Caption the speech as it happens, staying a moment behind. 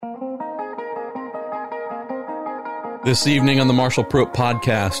This evening on the Marshall Pruitt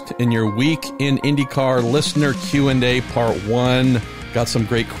Podcast, in your Week in IndyCar Listener Q&A Part 1. Got some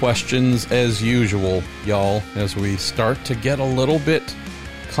great questions as usual, y'all, as we start to get a little bit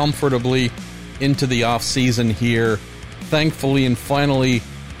comfortably into the off-season here. Thankfully and finally,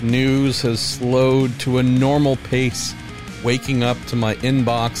 news has slowed to a normal pace, waking up to my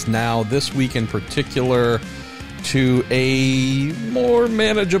inbox now, this week in particular, to a more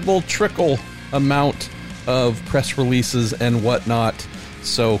manageable trickle amount of press releases and whatnot.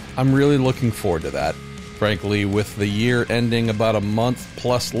 So I'm really looking forward to that. Frankly, with the year ending about a month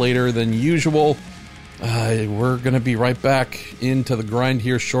plus later than usual, we're going to be right back into the grind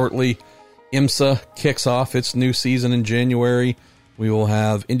here shortly. IMSA kicks off its new season in January. We will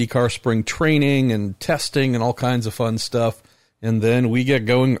have IndyCar spring training and testing and all kinds of fun stuff. And then we get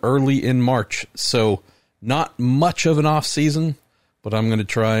going early in March. So not much of an off season, but I'm going to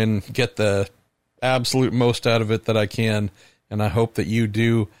try and get the absolute most out of it that I can, and I hope that you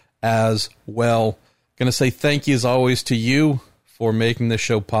do as well. Going to say thank you as always to you for making this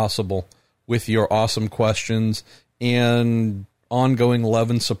show possible with your awesome questions and ongoing love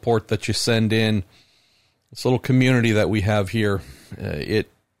and support that you send in. This little community that we have here, it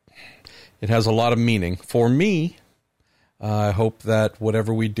has a lot of meaning for me. I hope that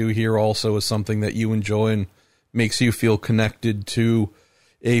whatever we do here also is something that you enjoy and makes you feel connected to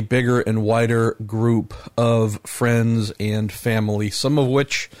a bigger and wider group of friends and family,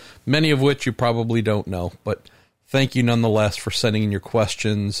 many of which you probably don't know. But thank you nonetheless for sending in your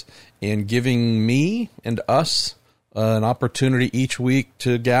questions and giving me and us an opportunity each week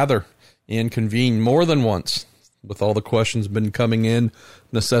to gather and convene more than once, with all the questions been coming in,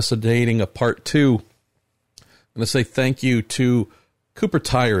 necessitating a part 2. I'm going to say thank you to Cooper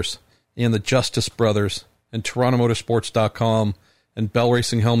Tires and the Justice Brothers and TorontoMotorsports.com and Bell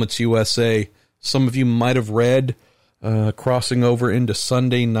Racing Helmets USA. Some of you might have read, crossing over into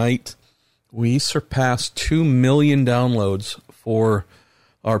Sunday night, we surpassed 2 million downloads for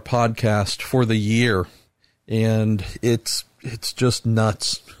our podcast for the year. And it's just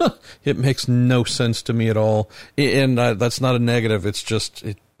nuts. It makes no sense to me at all. And that's not a negative. It's just,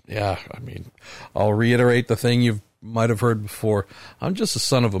 I'll reiterate the thing you might have heard before. I'm just a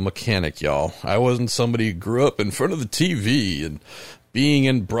son of a mechanic, y'all. I wasn't somebody who grew up in front of the TV and being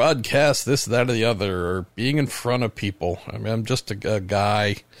in broadcast, this, that, or the other, or being in front of people. I mean, I'm just a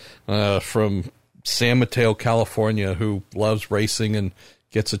guy from San Mateo, California, who loves racing and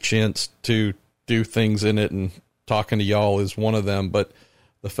gets a chance to do things in it, and talking to y'all is one of them. But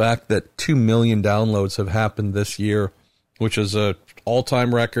the fact that 2 million downloads have happened this year, which is a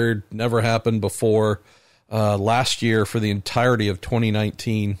all-time record, never happened before. Last year, for the entirety of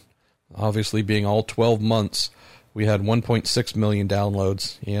 2019, obviously being all 12 months, we had 1.6 million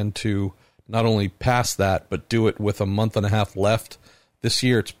downloads. And to not only pass that, but do it with a month and a half left this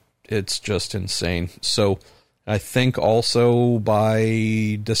year, it's just insane. So I think also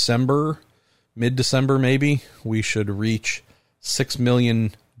by December, mid-December maybe, we should reach 6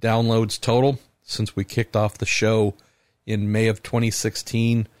 million downloads total since we kicked off the show in May of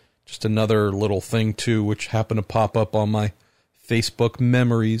 2016. Just another little thing, too, which happened to pop up on my Facebook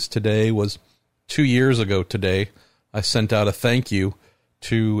memories today, was 2 years ago today, I sent out a thank you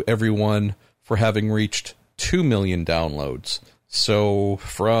to everyone for having reached 2 million downloads. So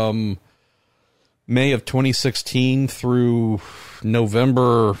from May of 2016 through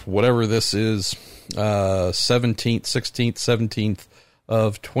November, whatever this is, 17th, 16th, 17th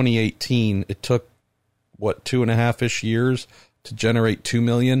of 2018, it took, 2.5-ish years to generate 2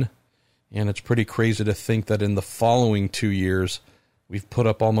 million. And it's pretty crazy to think that in the following 2 years, we've put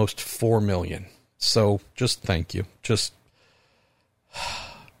up almost 4 million. So just thank you. Just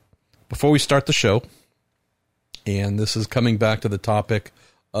before we start the show, and this is coming back to the topic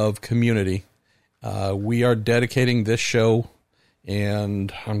of community, we are dedicating this show,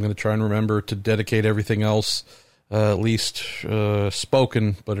 and I'm going to try and remember to dedicate everything else, at least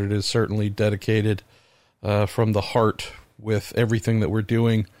spoken, but it is certainly dedicated from the heart with everything that we're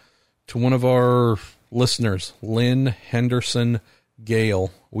doing, to one of our listeners, Lynn Henderson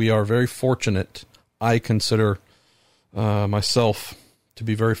Gale. We are very fortunate. I consider myself to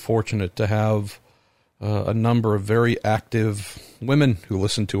be very fortunate to have a number of very active women who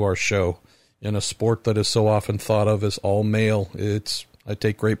listen to our show in a sport that is so often thought of as all male. I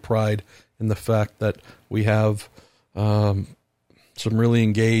take great pride in the fact that we have some really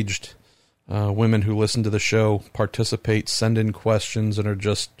engaged women who listen to the show, participate, send in questions, and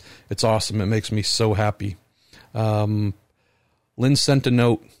it's awesome. It makes me so happy. Lynn sent a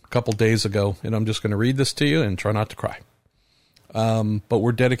note a couple days ago, and I'm just going to read this to you and try not to cry. But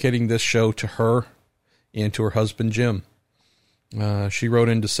we're dedicating this show to her and to her husband, Jim. She wrote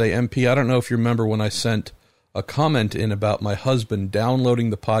in to say, MP, I don't know if you remember when I sent a comment in about my husband downloading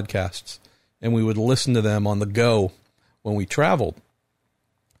the podcasts, and we would listen to them on the go when we traveled.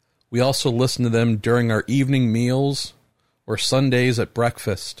 We also listened to them during our evening meals or Sundays at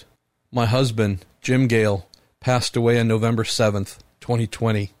breakfast. My husband, Jim Gale, passed away on November 7th,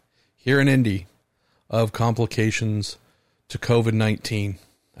 2020, here in Indy, of complications to COVID-19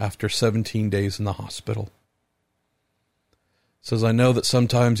 after 17 days in the hospital. Says, I know that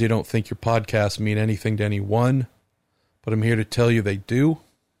sometimes you don't think your podcasts mean anything to anyone, but I'm here to tell you they do.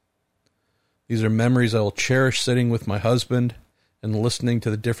 These are memories I will cherish sitting with my husband and listening to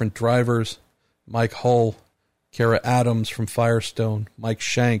the different drivers, Mike Hull, Kara Adams from Firestone, Mike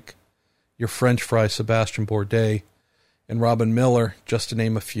Shank, your French fry Sebastian Bourdais, and Robin Miller, just to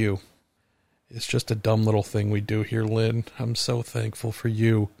name a few. It's just a dumb little thing we do here, Lynn. I'm so thankful for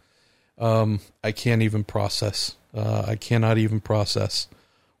you. I can't even process. I cannot even process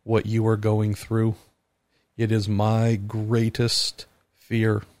what you are going through. It is my greatest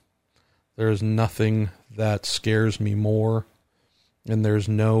fear. There is nothing that scares me more, and there's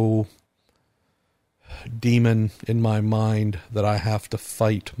no demon in my mind that I have to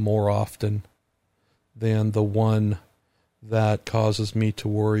fight more often than the one that causes me to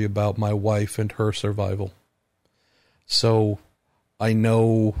worry about my wife and her survival. So I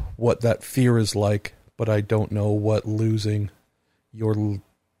know what that fear is like, but I don't know what losing your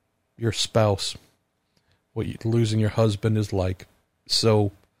spouse, losing your husband is like.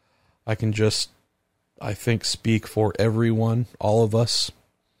 So I can just, I think, speak for everyone, all of us,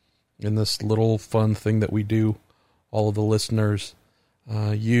 in this little fun thing that we do, all of the listeners.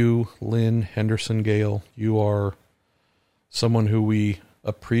 You, Lynn Henderson Gale, you are someone who we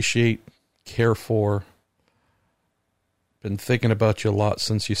appreciate, care for. Been thinking about you a lot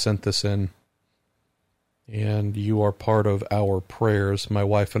since you sent this in. And you are part of our prayers, my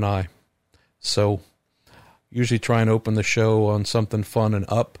wife and I. So, usually try and open the show on something fun and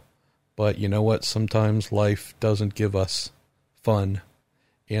up. But you know what? Sometimes life doesn't give us fun.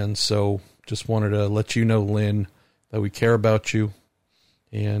 And so, just wanted to let you know, Lynn, that we care about you.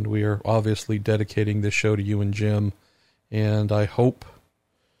 And we are obviously dedicating this show to you and Jim. And I hope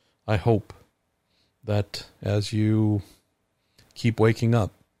that as you keep waking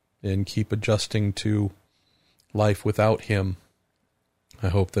up and keep adjusting to life without him, I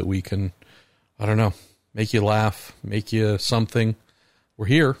hope that we can, I don't know, make you laugh, make you something. We're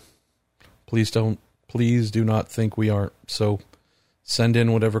here. Please do not think we aren't. So send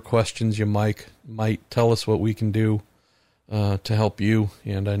in whatever questions you might tell us what we can do to help you.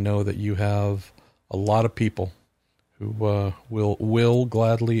 And I know that you have a lot of people who will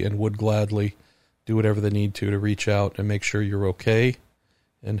gladly and would gladly do whatever they need to reach out and make sure you're okay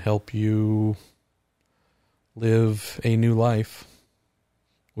and help you live a new life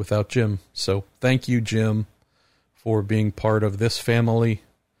without Jim. So thank you, Jim, for being part of this family.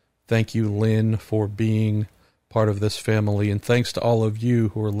 Thank you, Lynn, for being part of this family. And thanks to all of you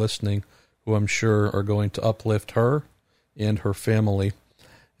who are listening, who I'm sure are going to uplift her and her family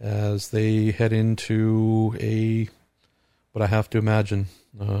as they head into what I have to imagine,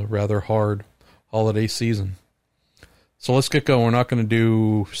 rather hard holiday season. So let's get going. We're not going to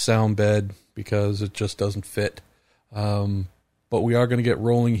do sound bed because it just doesn't fit. But we are going to get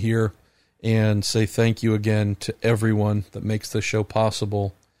rolling here and say thank you again to everyone that makes this show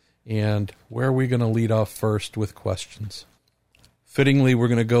possible. And where are we going to lead off first with questions? Fittingly, we're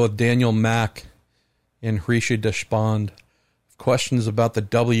going to go with Daniel Mack and Hrishi Deshpande. Questions about the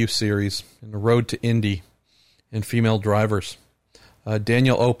W Series and the road to Indy and female drivers.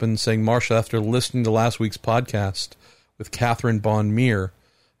 Daniel opens saying, Marsha, after listening to last week's podcast with Catherine Bon-Mir,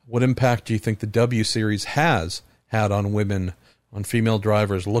 what impact do you think the W Series has had on women, on female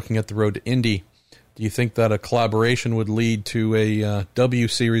drivers looking at the road to Indy? Do you think that a collaboration would lead to a W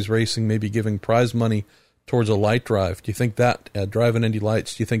Series racing, maybe giving prize money towards a light drive? Do you think that, driving Indy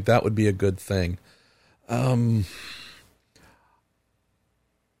Lights, do you think that would be a good thing?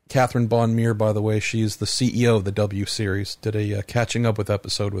 Catherine Bon-Mir, by the way, she's the CEO of the W Series. Did a catching up with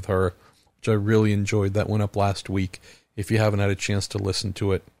episode with her, which I really enjoyed. That went up last week, if you haven't had a chance to listen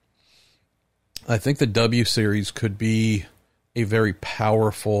to it. I think the W Series could be a very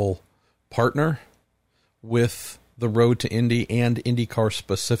powerful partner with the road to Indy and IndyCar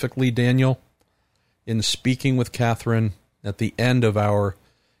specifically, Daniel. In speaking with Catherine at the end of our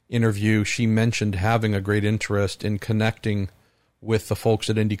interview, she mentioned having a great interest in connecting with the folks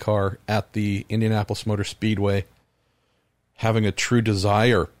at IndyCar at the Indianapolis Motor Speedway, having a true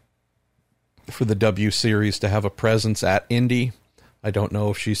desire for the W Series to have a presence at Indy, I don't know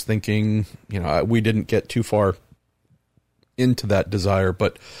if she's thinking, we didn't get too far into that desire,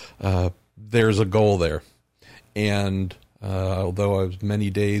 but there's a goal there. And although I was many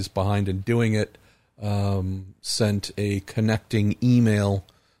days behind in doing it, sent a connecting email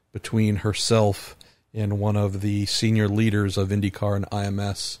between herself and one of the senior leaders of IndyCar and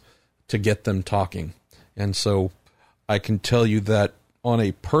IMS to get them talking. And so I can tell you that on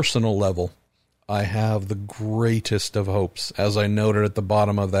a personal level, I have the greatest of hopes, as I noted at the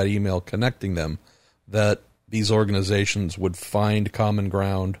bottom of that email connecting them, that these organizations would find common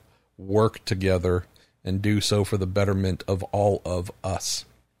ground, work together, and do so for the betterment of all of us.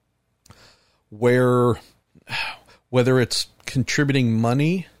 Whether it's contributing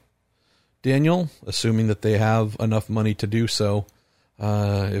money, Daniel, assuming that they have enough money to do so,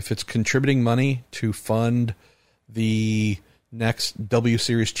 if it's contributing money to fund the next W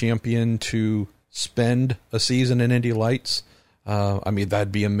Series champion to spend a season in Indy Lights,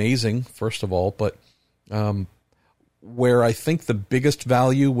 that'd be amazing, first of all. But where I think the biggest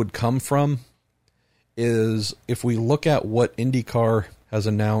value would come from is if we look at what IndyCar has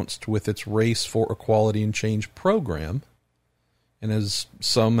announced with its Race for Equality and Change program, and as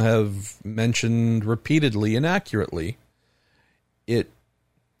some have mentioned repeatedly and accurately, it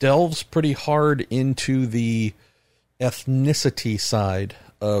delves pretty hard into the ethnicity side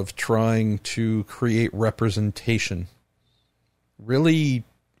of trying to create representation. Really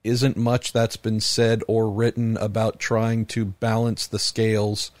isn't much that's been said or written about trying to balance the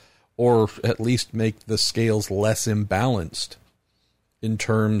scales, or at least make the scales less imbalanced in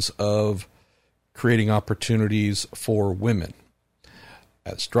terms of creating opportunities for women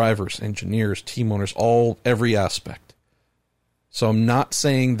as drivers, engineers, team owners, every aspect. So I'm not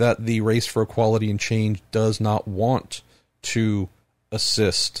saying that the Race for Equality and Change does not want to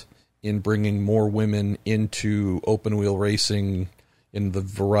assist in bringing more women into open wheel racing in the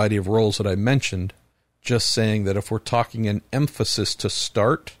variety of roles that I mentioned. Just saying that if we're talking an emphasis to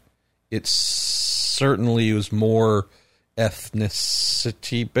start, it certainly was more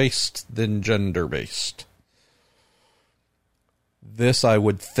ethnicity-based than gender-based. This, I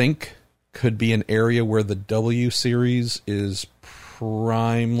would think, could be an area where the W Series is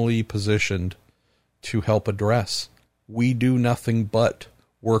primely positioned to help address. We do nothing but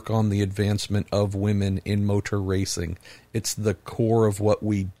work on the advancement of women in motor racing. It's the core of what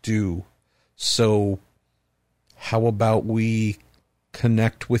we do. So how about we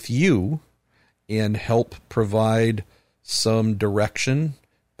connect with you and help provide some direction,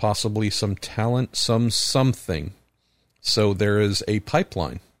 possibly some talent, something. So there is a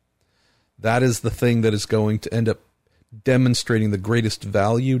pipeline. That is the thing that is going to end up demonstrating the greatest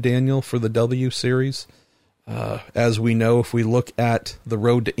value, Daniel, for the W Series. As we know, if we look at the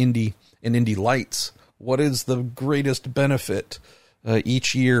road to Indy and Indy Lights, what is the greatest benefit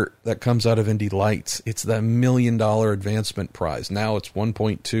each year that comes out of Indy Lights? It's that $1 million advancement prize. Now it's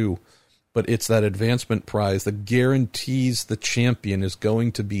 1.2, but it's that advancement prize that guarantees the champion is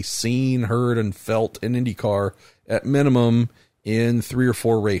going to be seen, heard, and felt in IndyCar at minimum in 3 or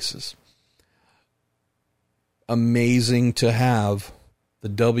 4 races. Amazing to have the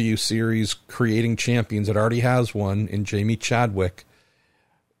W Series creating champions. It already has one in Jamie Chadwick.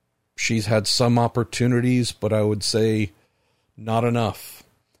 She's had some opportunities, but I would say not enough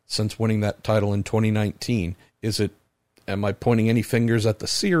since winning that title in 2019. Am I pointing any fingers at the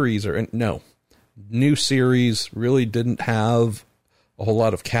series? No. New series really didn't have a whole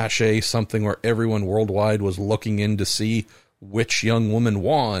lot of cachet, something where everyone worldwide was looking in to see which young woman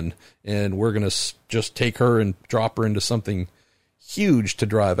won, and we're going to just take her and drop her into something huge to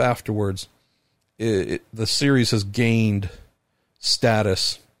drive afterwards. The series has gained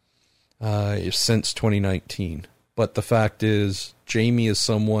status since 2019. But the fact is, Jamie is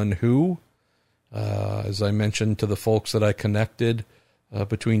someone who, as I mentioned to the folks that I connected,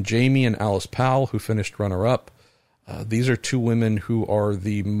 between Jamie and Alice Powell, who finished runner-up, these are 2 women who are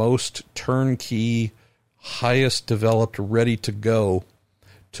the most turnkey, highest developed, ready to go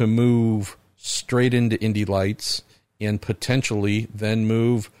to move straight into Indy Lights and potentially then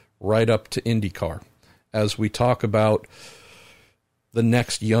move right up to IndyCar. As we talk about the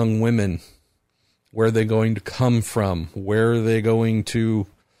next young women, where are they going to come from? Where are we going to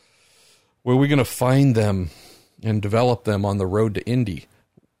find them and develop them on the road to Indy?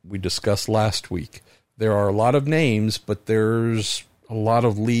 We discussed last week. There are a lot of names, but there's a lot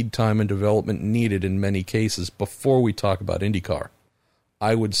of lead time and development needed in many cases before we talk about IndyCar.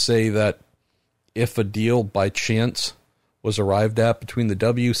 I would say that if a deal by chance was arrived at between the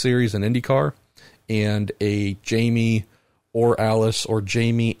W Series and IndyCar, and a Jamie or Alice or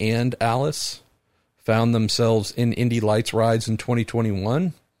Jamie and Alice found themselves in Indy Lights rides in 2021,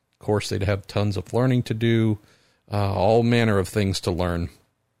 of course, they'd have tons of learning to do, all manner of things to learn.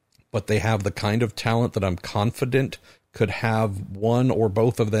 But they have the kind of talent that I'm confident could have one or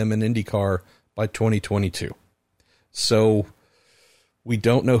both of them in IndyCar by 2022. So we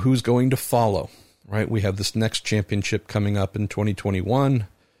don't know who's going to follow, right? We have this next championship coming up in 2021,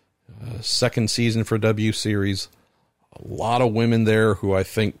 second season for W Series. A lot of women there who I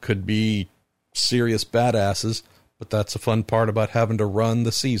think could be serious badasses, but that's a fun part about having to run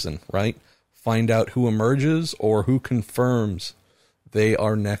the season, right? Find out who emerges or who confirms they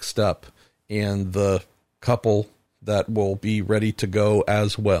are next up, and the couple that will be ready to go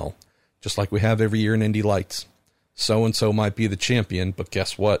as well, just like we have every year in Indy Lights. So-and-so might be the champion, but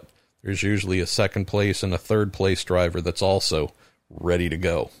guess what? There's usually a second place and a third place driver that's also ready to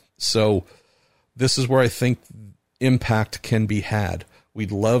go. So this is where I think impact can be had.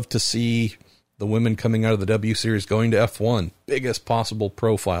 We'd love to see the women coming out of the W Series going to F1, biggest possible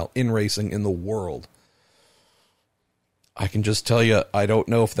profile in racing in the world. I can just tell you, I don't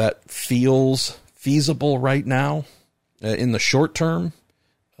know if that feels feasible right now in the short term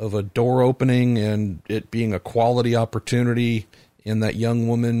of a door opening and it being a quality opportunity in that young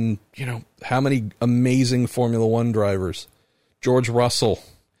woman. You know, how many amazing Formula One drivers? George Russell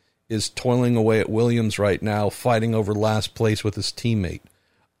is toiling away at Williams right now, fighting over last place with his teammate.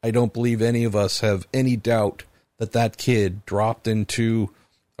 I don't believe any of us have any doubt that that kid dropped into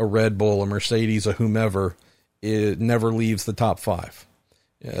a Red Bull, a Mercedes, a whomever, it never leaves the top five.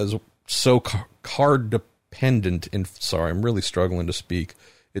 As so car dependent in, sorry, I'm really struggling to speak.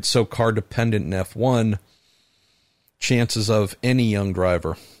 It's so car dependent in F1. Chances of any young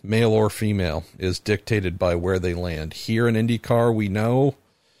driver, male or female, is dictated by where they land. Here in IndyCar, we know.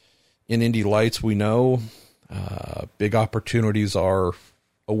 In Indy Lights, we know. Big opportunities are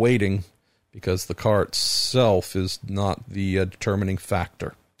awaiting because the car itself is not the determining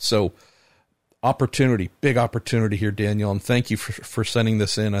factor. So, opportunity, big opportunity here, Daniel, and thank you for sending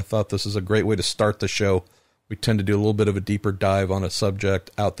this in. I thought this is a great way to start the show. We tend to do a little bit of a deeper dive on a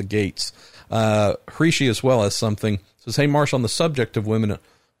subject out the gates. Hrishi as well as something. Says, hey, Marsh, on the subject of women on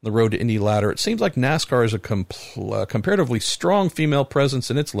the road to Indy ladder, it seems like NASCAR is a comparatively strong female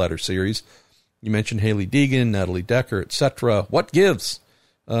presence in its ladder series. You mentioned Haley Deegan, Natalie Decker, etc. What gives?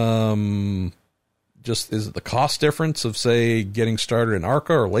 Just is it the cost difference of, say, getting started in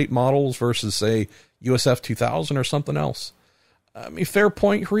ARCA or late models versus, say, USF 2000 or something else? I mean, fair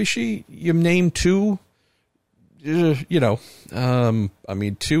point, Hrishi. You named two. I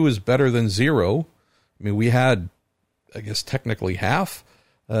mean, 2 is better than 0. I mean, we had, I guess, technically half.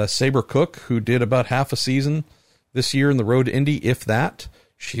 Sabre Cook, who did about half a season this year in the road to Indy, if that.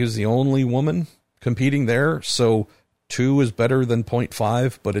 She is the only woman competing there. So 2 is better than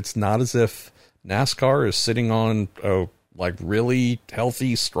 0.5, but it's not as if NASCAR is sitting on a really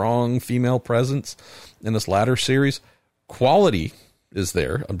healthy, strong female presence in this ladder series. Quality is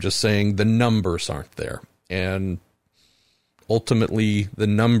there. I'm just saying the numbers aren't there. And ultimately, the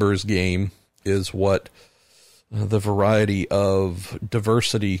numbers game is what the variety of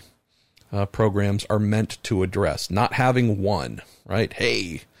diversity programs are meant to address. Not having one, right?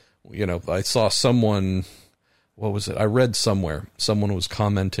 Hey, I saw someone, what was it? I read somewhere, someone was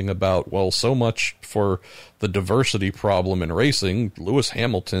commenting about, well, so much for the diversity problem in racing. Lewis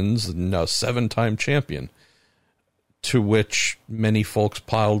Hamilton's a 7-time champion. To which many folks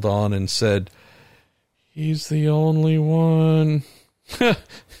piled on and said, he's the only one.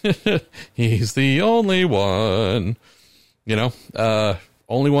 He's the only one.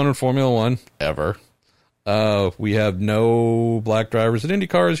 Only one in Formula One ever. We have no black drivers at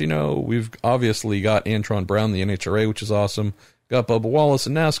IndyCars. We've obviously got Antron Brown, the NHRA, which is awesome. Got Bubba Wallace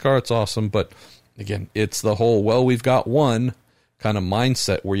in NASCAR. It's awesome. But again, it's the whole, well, we've got one kind of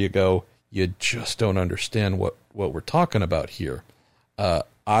mindset where you go, you just don't understand what we're talking about here.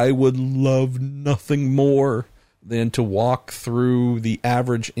 I would love nothing more than to walk through the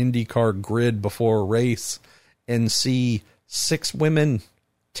average IndyCar grid before a race and see 6 women,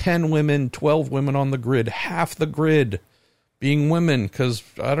 10 women, 12 women on the grid, half the grid being women, because,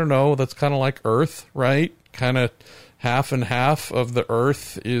 I don't know, that's kind of like Earth, right? Kind of half and half of the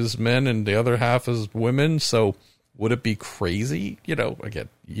Earth is men and the other half is women, so would it be crazy? Again,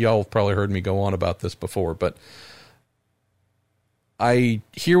 y'all have probably heard me go on about this before, but I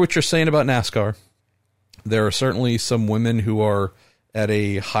hear what you're saying about NASCAR. There are certainly some women who are at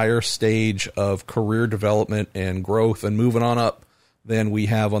a higher stage of career development and growth and moving on up than we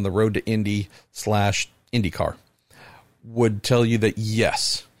have on the road to Indy/IndyCar. Would tell you that,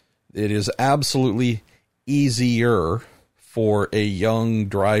 yes, it is absolutely easier for a young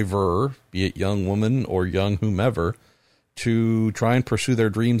driver, be it young woman or young whomever, to try and pursue their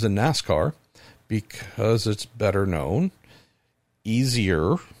dreams in NASCAR because it's better known,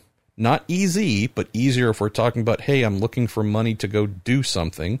 easier, not easy, but easier if we're talking about, hey, I'm looking for money to go do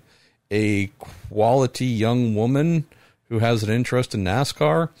something. A quality young woman who has an interest in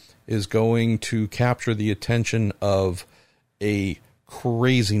NASCAR is going to capture the attention of a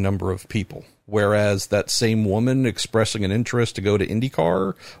crazy number of people. Whereas that same woman expressing an interest to go to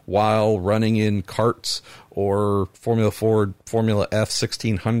IndyCar while running in karts or Formula Ford, Formula F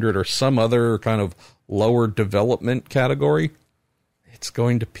 1600 or some other kind of lower development category, it's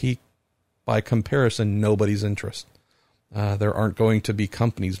going to pique, by comparison, nobody's interest. There aren't going to be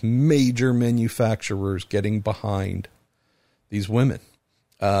companies, major manufacturers getting behind these women.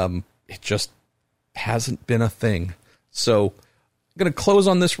 It just hasn't been a thing. So I'm going to close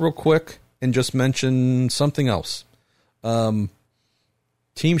on this real quick and just mention something else. Team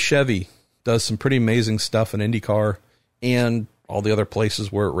Chevy does some pretty amazing stuff in IndyCar and all the other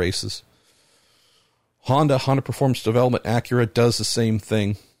places where it races. Honda Performance Development, Acura does the same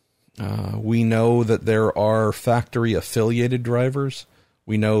thing. We know that there are factory affiliated drivers.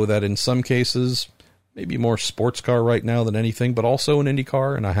 We know that in some cases, maybe more sports car right now than anything, but also in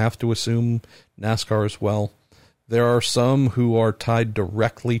IndyCar, and I have to assume NASCAR as well. There are some who are tied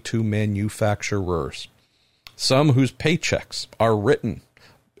directly to manufacturers. Some whose paychecks are written.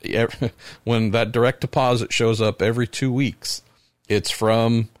 When that direct deposit shows up every 2 weeks, it's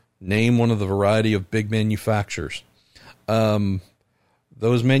from, name one of the variety of big manufacturers.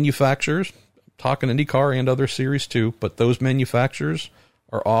 Those manufacturers, talking IndyCar and other series too, but those manufacturers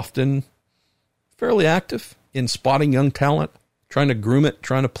are often fairly active in spotting young talent, trying to groom it,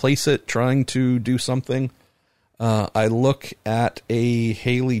 trying to place it, trying to do something. I look at a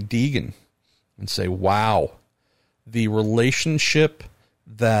Hailie Deegan and say, wow, the relationship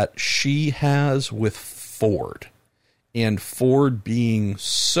that she has with Ford, and Ford being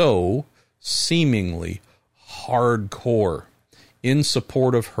so seemingly hardcore in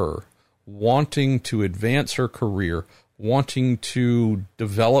support of her, wanting to advance her career, wanting to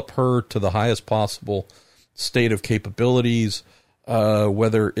develop her to the highest possible state of capabilities,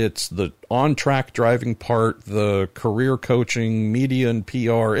 whether it's the on-track driving part, the career coaching, media and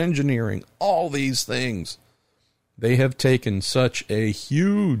PR, engineering, all these things. They have taken such a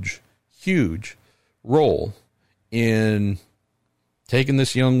huge, huge role in taking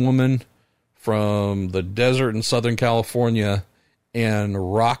this young woman from the desert in Southern California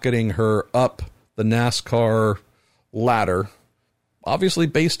and rocketing her up the NASCAR ladder, obviously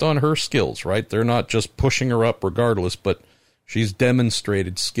based on her skills, right? They're not just pushing her up regardless, but she's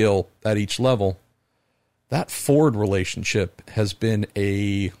demonstrated skill at each level. That Ford relationship has been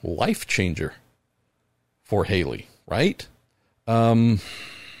a life changer for Hailie, right?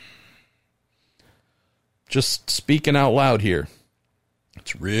 Just speaking out loud here,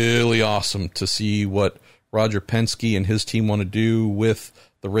 it's really awesome to see what Roger Penske and his team want to do with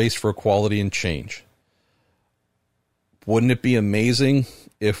the race for equality and change. Wouldn't it be amazing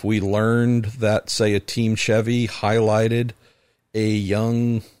if we learned that, say, a Team Chevy highlighted a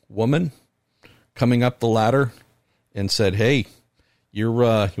young woman coming up the ladder and said, hey, you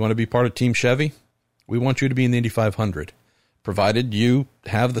want to be part of Team Chevy? We want you to be in the Indy 500, provided you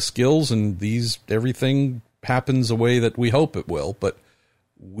have the skills and everything happens the way that we hope it will. But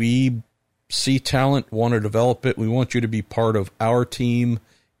we see talent, want to develop it. We want you to be part of our team,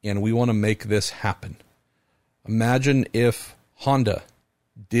 and we want to make this happen. Imagine if Honda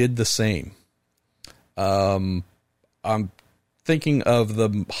did the same. I'm thinking of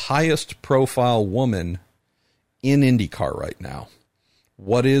the highest profile woman in IndyCar right now.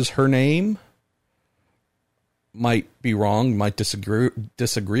 What is her name? Might be wrong, might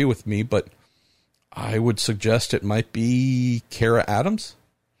disagree with me, but I would suggest it might be Kara Adams,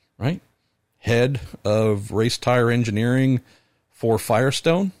 right? Head of race tire engineering for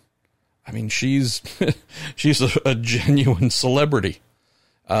Firestone. I mean, she's a genuine celebrity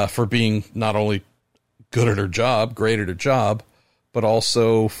for being not only good at her job, great at her job, but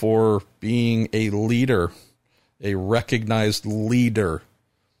also for being a leader, a recognized leader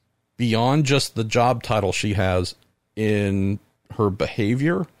beyond just the job title she has, in her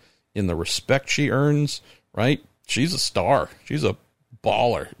behavior, in the respect she earns, right? She's a star. She's a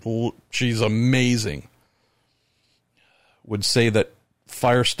baller. She's amazing. Would say that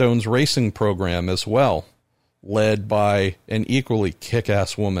Firestone's racing program as well, led by an equally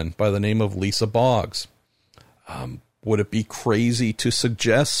kick-ass woman by the name of Lisa Boggs. Would it be crazy to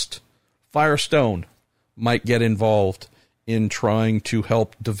suggest Firestone might get involved in trying to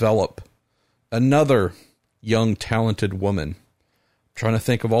help develop another young, talented woman. I'm trying to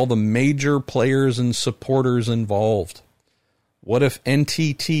think of all the major players and supporters involved. What if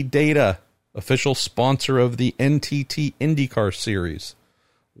NTT Data, official sponsor of the NTT IndyCar series,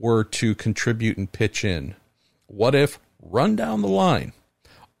 were to contribute and pitch in? What if, run down the line,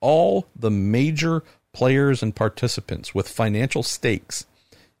 all the major players and participants with financial stakes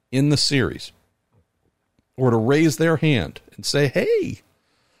in the series were to raise their hand and say, hey,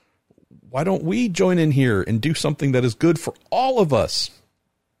 why don't we join in here and do something that is good for all of us?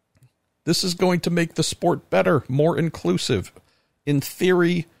 This is going to make the sport better, more inclusive. In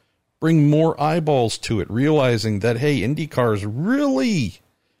theory, bring more eyeballs to it, realizing that, hey, IndyCar's really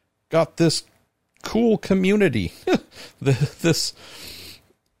got this cool community, this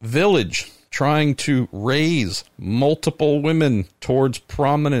village trying to raise multiple women towards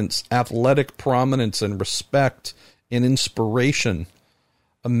prominence, athletic prominence and respect and inspiration.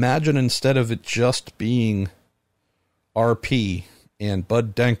 Imagine instead of it just being RP and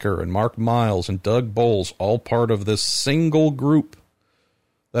Bud Denker and Mark Miles and Doug Bowles, all part of this single group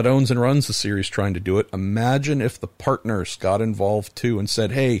that owns and runs the series trying to do it. Imagine if the partners got involved too and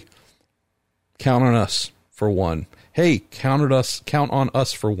said, hey, count on us for one. Hey, count on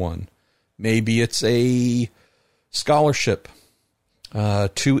us for one. Maybe it's a scholarship,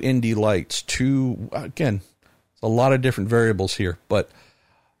 2 Indy Lights, again, a lot of different variables here, but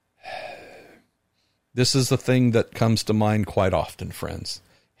this is the thing that comes to mind quite often, friends.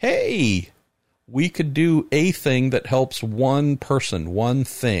 Hey, we could do a thing that helps one person, one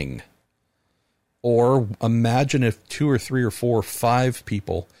thing. Or imagine if 2 or 3 or 4 or 5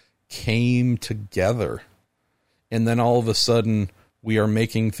 people came together, and then all of a sudden we are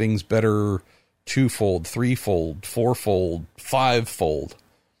making things better 2-fold, 3-fold, 4-fold, 5-fold.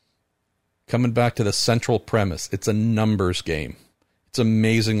 Coming back to the central premise, it's a numbers game. It's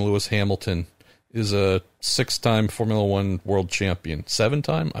amazing Lewis Hamilton is a 6-time Formula One world champion.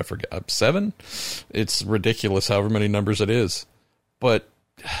 7-time? I forget. 7? It's ridiculous however many numbers it is. But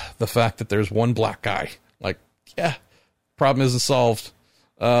the fact that there's one black guy, like, yeah, problem isn't solved.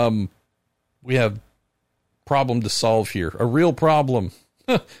 We have problem to solve here. A real problem.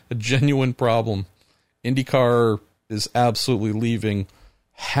 A genuine problem. IndyCar is absolutely leaving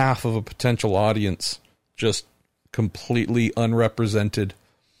half of a potential audience just completely unrepresented.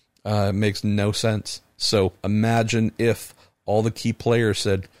 It makes no sense. So imagine if all the key players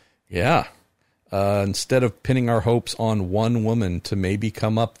said, yeah, instead of pinning our hopes on one woman to maybe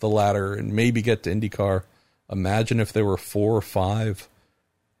come up the ladder and maybe get to IndyCar, imagine if there were 4 or 5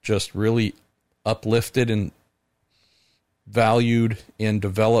 just really uplifted and valued and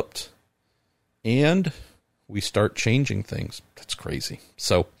developed, and we start changing things. That's crazy.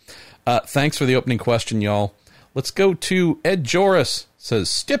 So thanks for the opening question, y'all. Let's go to Ed Joris.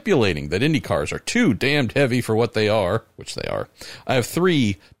 Says, stipulating that Indy cars are too damned heavy for what they are, which they are, I have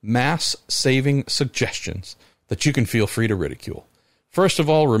 3 mass-saving suggestions that you can feel free to ridicule. First of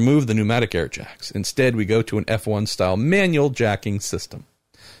all, remove the pneumatic air jacks. Instead, we go to an F1-style manual jacking system.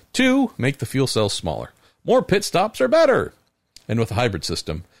 2, make the fuel cells smaller. More pit stops are better. And with a hybrid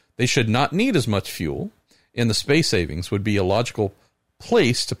system, they should not need as much fuel, and the space savings would be a logical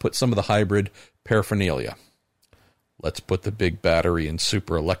place to put some of the hybrid paraphernalia. Let's put the big battery and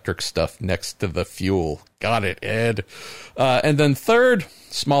super electric stuff next to the fuel. Got it, Ed. And then 3rd,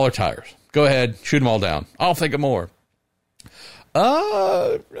 smaller tires. Go ahead, shoot them all down. I'll think of more.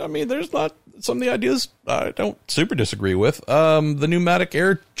 I mean, there's not some of the ideas I don't super disagree with. The pneumatic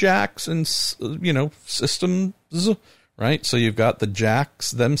air jacks and, systems, right? So you've got the jacks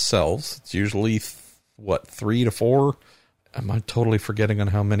themselves. It's usually, 3 to 4? Am I totally forgetting on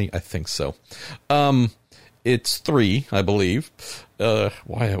how many? I think so. It's 3, I believe. I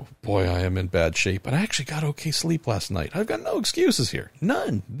am in bad shape. But I actually got okay sleep last night. I've got no excuses here.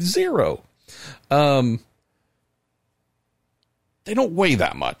 None. 0. They don't weigh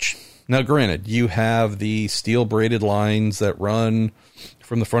that much. Now, granted, you have the steel braided lines that run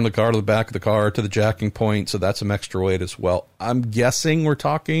from the front of the car to the back of the car to the jacking point, so that's some extra weight as well. I'm guessing we're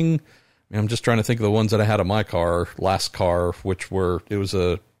talking, I'm just trying to think of the ones that I had on my last car, it was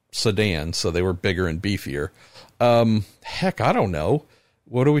a sedan, so they were bigger and beefier. Heck, I don't know.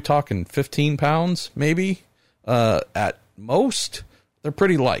 What are we talking? 15 pounds, maybe? At most, they're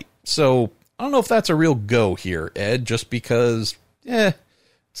pretty light. So I don't know if that's a real go here, Ed, just because,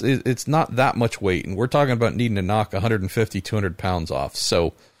 it's not that much weight, and we're talking about needing to knock 150, 200 pounds off.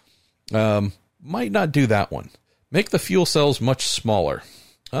 So, might not do that one. Make the fuel cells much smaller.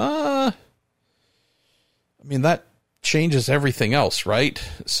 That changes everything else, right?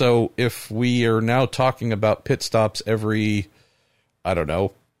 So if we are now talking about pit stops every,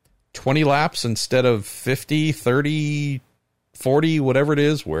 20 laps instead of 50, 30, 40, whatever it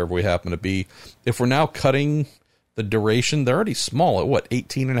is, wherever we happen to be. If we're now cutting the duration, they're already small at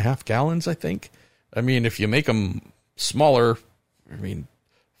 18 and a half gallons, I think. I mean, if you make them smaller,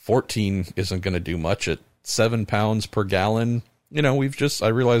 14 isn't going to do much at 7 pounds per gallon. I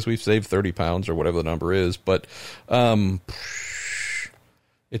realize we've saved 30 pounds or whatever the number is, but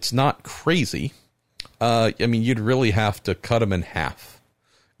it's not crazy. You'd really have to cut them in half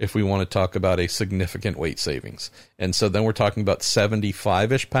if we want to talk about a significant weight savings. And so then we're talking about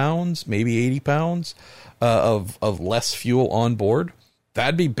 75-ish pounds, maybe 80 pounds of less fuel on board.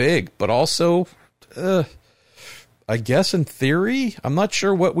 That'd be big, but also, I guess in theory, I'm not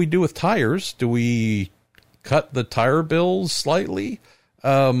sure what we do with tires. Do we cut the tire bills slightly?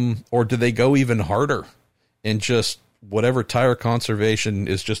 Or do they go even harder and just whatever tire conservation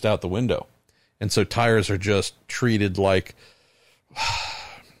is just out the window? And so tires are just treated like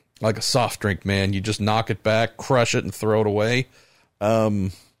a soft drink, man. You just knock it back, crush it, and throw it away.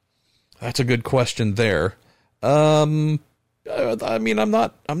 That's a good question there. I'm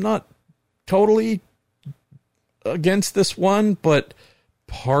not totally against this one, but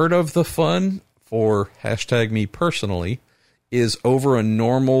part of the fun for #me personally is over a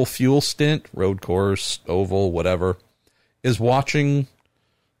normal fuel stint, road course, oval, whatever, is watching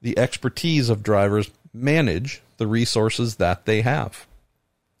the expertise of drivers manage the resources that they have.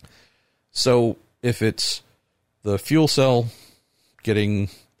 So if it's the fuel cell getting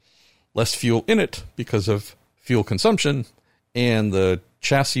less fuel in it because of fuel consumption and the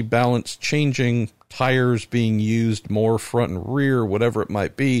chassis balance changing, tires being used more front and rear, whatever it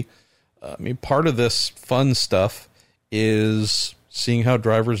might be, part of this fun stuff is seeing how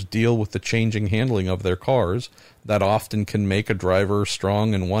drivers deal with the changing handling of their cars. That often can make a driver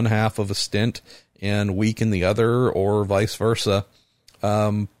strong in one half of a stint and weak in the other, or vice versa.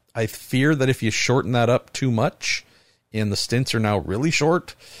 I fear that if you shorten that up too much and the stints are now really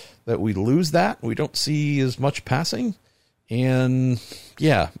short, that we lose that. We don't see as much passing. And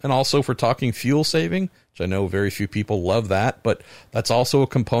also if we're talking fuel saving, which I know very few people love that, but that's also a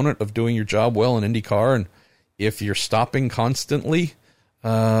component of doing your job well in IndyCar. And if you're stopping constantly,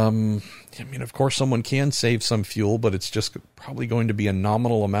 of course someone can save some fuel, but it's just probably going to be a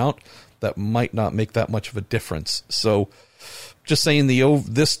nominal amount that might not make that much of a difference. So just saying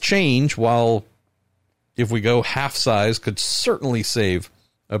this change, while if we go half size, could certainly save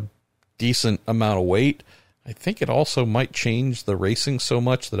a decent amount of weight, I think it also might change the racing so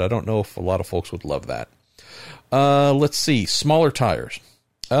much that I don't know if a lot of folks would love that. Let's see. Smaller tires.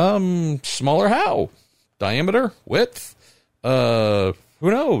 Smaller how? Diameter? Width? Who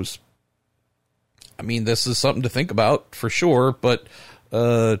knows? This is something to think about for sure, but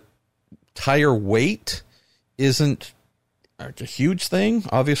tire weight isn't a huge thing.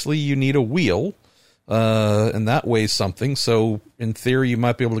 Obviously, you need a wheel, and that weighs something. So in theory, you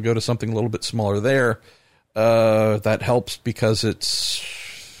might be able to go to something a little bit smaller there. That helps because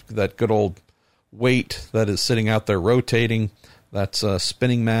it's that good old weight that is sitting out there rotating. That's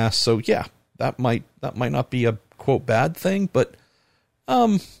spinning mass. So yeah, that might not be a quote bad thing, but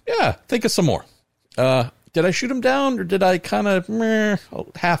think of some more. Did I shoot them down, or did I kind of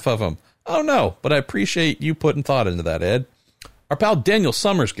half of them? I don't know, but I appreciate you putting thought into that, Ed. Our pal Daniel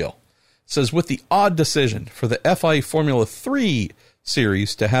Summersgill says, with the odd decision for the FIA Formula 3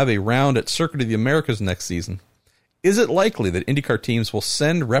 series to have a round at Circuit of the Americas next season, is it likely that IndyCar teams will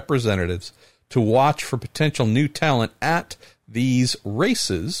send representatives to watch for potential new talent at these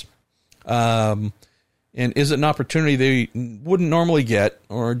races? And is it an opportunity they wouldn't normally get,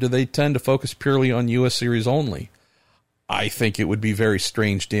 or do they tend to focus purely on U.S. series only? I think it would be very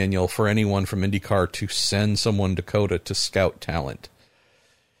strange, Daniel, for anyone from IndyCar to send someone to Dakota to scout talent.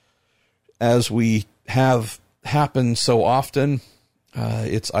 As we have happened so often,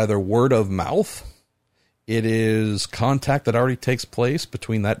 it's either word of mouth, it is contact that already takes place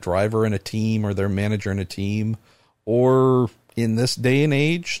between that driver and a team or their manager and a team, or in this day and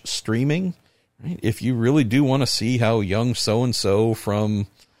age, streaming. Right? If you really do want to see how young so-and-so from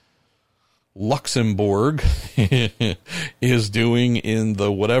Luxembourg is doing in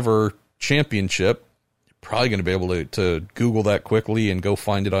the whatever championship, you're probably going to be able to Google that quickly and go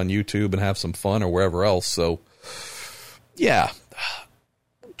find it on YouTube and have some fun or wherever else. So, yeah,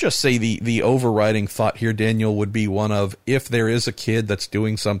 just say the overriding thought here, Daniel, would be one of, if there is a kid that's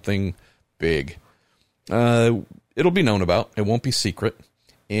doing something big, it'll be known about. It won't be secret.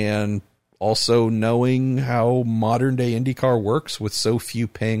 And also knowing how modern day IndyCar works with so few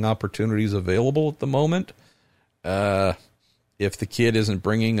paying opportunities available at the moment, if the kid isn't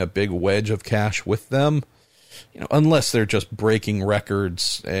bringing a big wedge of cash with them, unless they're just breaking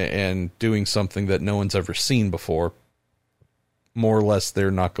records and doing something that no one's ever seen before, more or less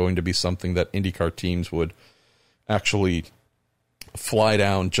they're not going to be something that IndyCar teams would actually fly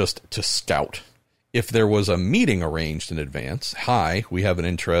down just to scout. If there was a meeting arranged in advance, hi, we have an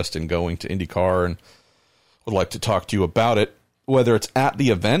interest in going to IndyCar and would like to talk to you about it, whether it's at the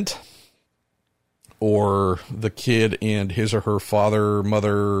event or the kid and his or her father,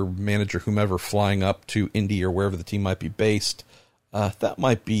 mother, manager, whomever flying up to Indy or wherever the team might be based, that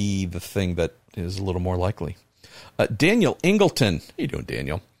might be the thing that is a little more likely. Daniel Ingleton. How you doing,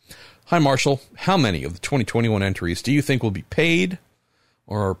 Daniel? Hi, Marshall. How many of the 2021 entries do you think will be paid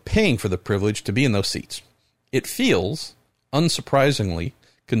or are paying for the privilege to be in those seats? It feels, unsurprisingly,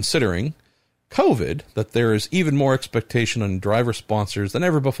 considering COVID, that there is even more expectation on driver sponsors than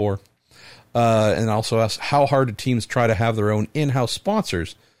ever before. And also ask, how hard do teams try to have their own in-house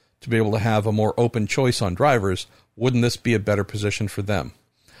sponsors to be able to have a more open choice on drivers? Wouldn't this be a better position for them?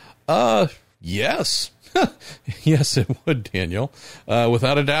 Yes. Yes, it would, Daniel.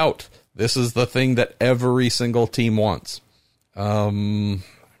 Without a doubt, this is the thing that every single team wants. Let me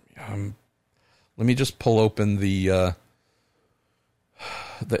just pull open the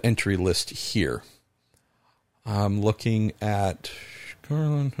entry list here. I'm looking at...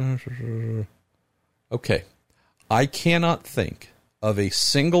 Okay. I cannot think of a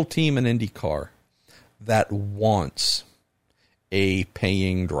single team in IndyCar that wants a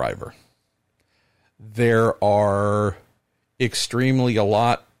paying driver. There are a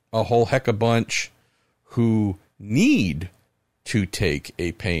whole heck of a bunch who need to take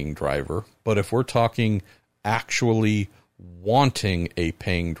a paying driver. But if we're talking actually wanting a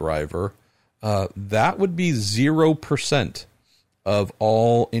paying driver, that would be 0% of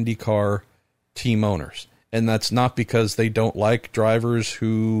all IndyCar team owners. And that's not because they don't like drivers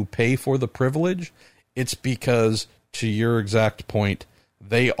who pay for the privilege. It's because, to your exact point,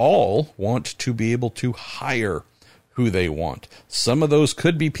 they all want to be able to hire who they want. Some of those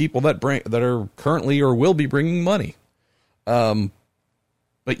could be people that are currently or will be bringing money. But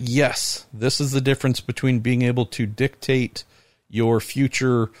yes, this is the difference between being able to dictate your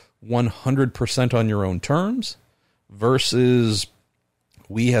future 100% on your own terms versus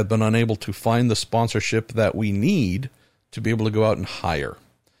we have been unable to find the sponsorship that we need to be able to go out and hire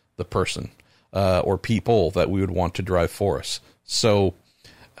the person or people that we would want to drive for us. So,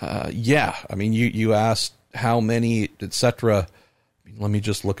 yeah, I mean, you asked how many, etc. Let me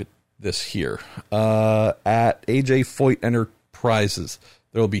just look at this here. At AJ Foyt Enterprises,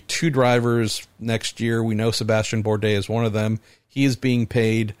 there will be 2 drivers next year. We know Sebastian Bourdais is one of them. He is being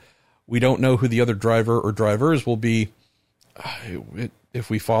paid. We don't know who the other driver or drivers will be. If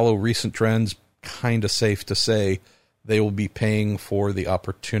we follow recent trends, kind of safe to say they will be paying for the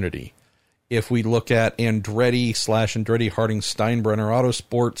opportunity. If we look at Andretti/Andretti Harding Steinbrenner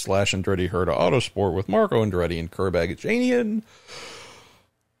Autosport /Andretti Herta Autosport with Marco Andretti and Kerr Bagajanian,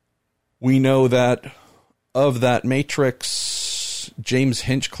 we know that of that matrix, James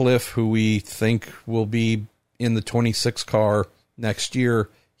Hinchcliffe, who we think will be in the 26 car next year,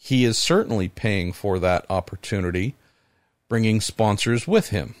 he is certainly paying for that opportunity, bringing sponsors with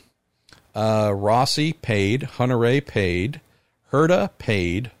him. Rossi paid, Hunter-Reay paid, Herta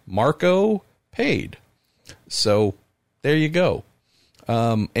paid, Marco paid. So there you go.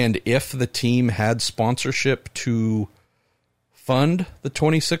 And if the team had sponsorship to fund the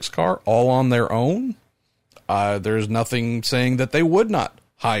 26 car all on their own, there's nothing saying that they would not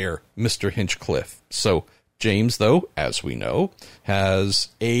hire Mr. Hinchcliffe. So James, though, as we know, has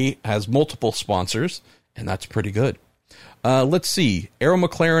multiple sponsors, and that's pretty good. Let's see. Arrow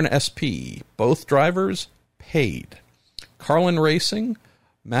McLaren SP, both drivers paid. Carlin Racing,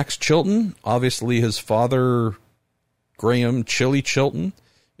 Max Chilton, obviously his father, Graham Chili Chilton,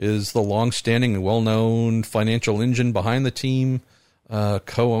 is the long-standing and well-known financial engine behind the team,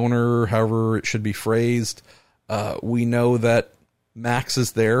 co-owner, however it should be phrased. We know that Max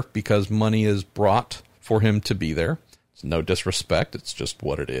is there because money is brought for him to be there. It's no disrespect. It's just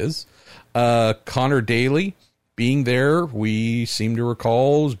what it is. Connor Daly being there, we seem to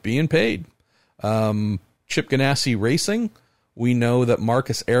recall, is being paid. Chip Ganassi Racing, we know that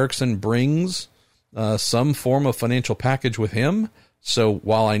Marcus Ericsson brings some form of financial package with him. So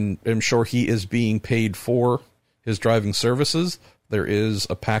while I am sure he is being paid for his driving services, there is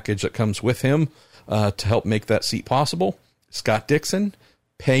a package that comes with him to help make that seat possible. Scott Dixon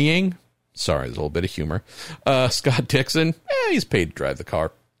paying. Sorry, there's a little bit of humor. Scott Dixon, he's paid to drive the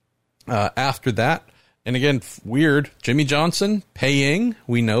car. After that, and again, weird, Jimmy Johnson paying.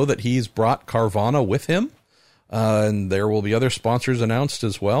 We know that he's brought Carvana with him. And there will be other sponsors announced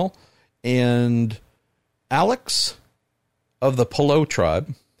as well. And Alex of the Polo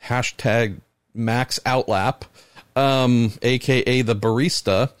tribe, hashtag Max Outlap, a.k.a. the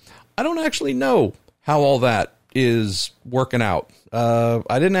barista. I don't actually know how all that is working out. I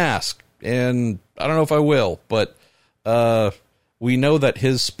didn't ask, and I don't know if I will, but we know that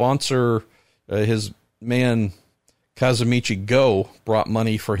his sponsor, his man Kazumichi Go, brought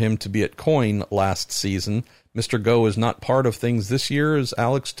money for him to be at Coin last season. Mr. Go is not part of things this year, as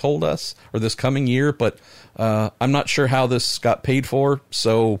Alex told us, or this coming year, but I'm not sure how this got paid for,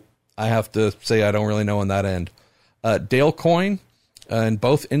 so I have to say I don't really know on that end. Dale Coin, in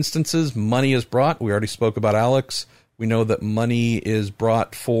both instances, money is brought. We already spoke about Alex. We know that money is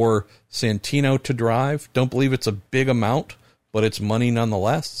brought for Santino to drive. Don't believe it's a big amount, but it's money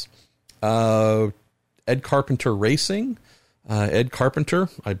nonetheless. Ed Carpenter Racing. Ed Carpenter,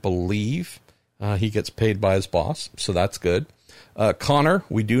 I believe, he gets paid by his boss, so that's good. Connor,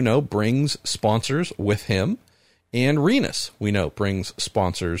 we do know, brings sponsors with him. And Renus, we know, brings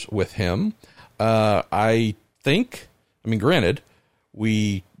sponsors with him. Granted,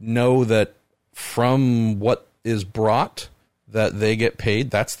 we know that from what is brought that they get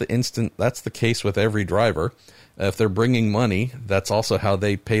paid. That's the case with every driver. If they're bringing money, that's also how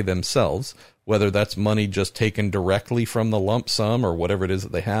they pay themselves, whether that's money just taken directly from the lump sum or whatever it is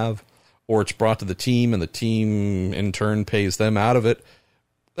that they have, or it's brought to the team and the team in turn pays them out of it.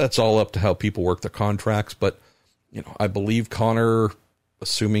 That's all up to how people work their contracts. But, I believe Connor,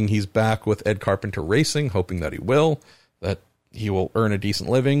 assuming he's back with Ed Carpenter Racing, hoping that he will, that he will earn a decent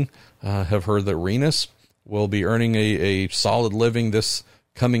living. Have heard that Renus will be earning a solid living this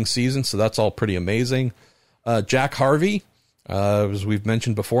coming season, so that's all pretty amazing. Jack Harvey, as we've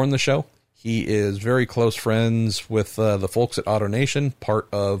mentioned before in the show, he is very close friends with the folks at AutoNation, part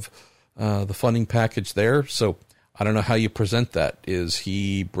of the funding package there. So I don't know how you present that. Is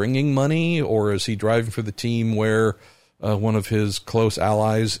he bringing money, or is he driving for the team where one of his close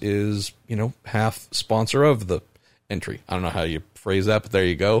allies is, half sponsor of the entry? I don't know how you phrase that, but there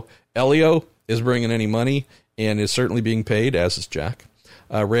you go. Elio is bringing any money and is certainly being paid, as is Jack.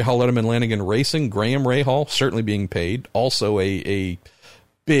 Rahal Letterman Lanigan Racing, Graham Rahal, certainly being paid. Also a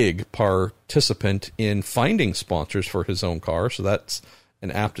big participant in finding sponsors for his own car, so that's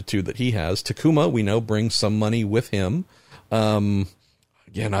an aptitude that he has. Takuma, we know, brings some money with him.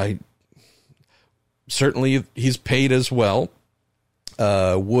 Certainly he's paid as well.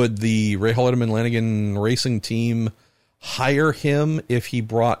 Would the Rahal Letterman Lanigan Racing team hire him if he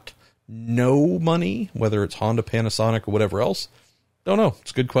brought no money, whether it's Honda, Panasonic, or whatever else? Don't know. It's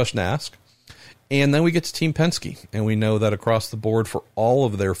a good question to ask. And then we get to Team Penske, and we know that across the board for all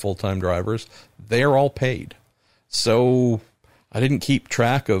of their full-time drivers, they're all paid. So I didn't keep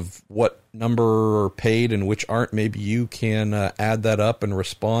track of what number are paid and which aren't. Maybe you can add that up and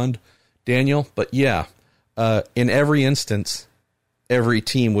respond, Daniel. But yeah, in every instance, every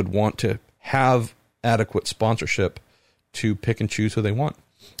team would want to have adequate sponsorship to pick and choose who they want.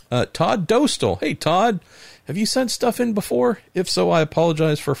 Todd Dostal. Hey, Todd, have you sent stuff in before? If so, I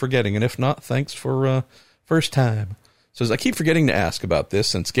apologize for forgetting. And if not, thanks for first time. Says, I keep forgetting to ask about this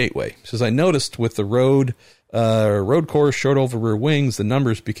since Gateway. Says, I noticed with the road course, short over rear wings, the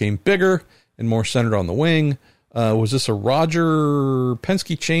numbers became bigger and more centered on the wing. Was this a Roger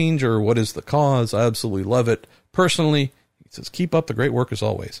Penske change, or what is the cause? I absolutely love it. Personally, he says, keep up the great work as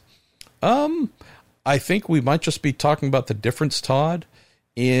always. I think we might just be talking about the difference, Todd,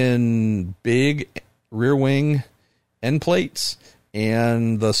 in big rear wing end plates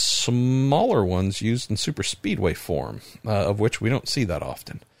and the smaller ones used in super speedway form, of which we don't see that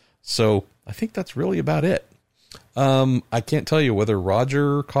often. So I think that's really about it. I can't tell you whether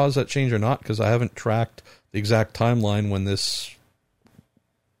Roger caused that change or not, because I haven't tracked the exact timeline when this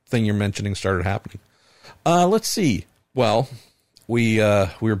thing you're mentioning started happening. Let's see. Well, we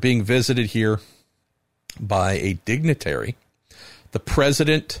were being visited here by a dignitary, the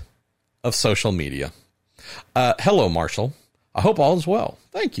president of social media. Hello, Marshall. I hope all is well.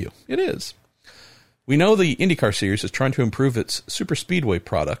 Thank you. It is. We know the IndyCar series is trying to improve its super speedway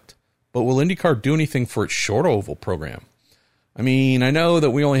product, but will IndyCar do anything for its short oval program? I mean, I know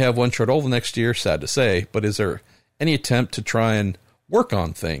that we only have one short oval next year, sad to say, but is there any attempt to try and work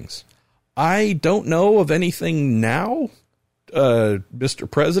on things? I don't know of anything now, Mr.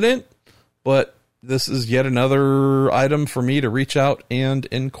 President, but this is yet another item for me to reach out and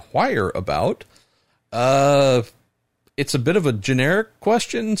inquire about. It's a bit of a generic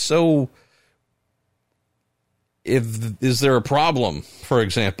question, so is there a problem, for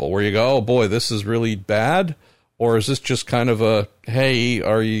example, where you go, oh boy, this is really bad? Or is this just kind of a, hey,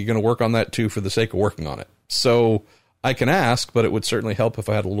 are you going to work on that too for the sake of working on it? So I can ask, but it would certainly help if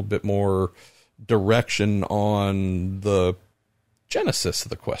I had a little bit more direction on the genesis of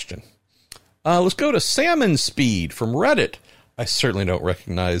the question. Let's go to Salmon Speed from Reddit. I certainly don't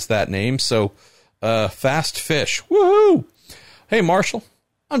recognize that name, so Fast Fish. Woohoo! Hey, Marshall,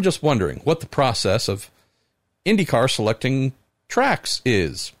 I'm just wondering what the process of IndyCar selecting tracks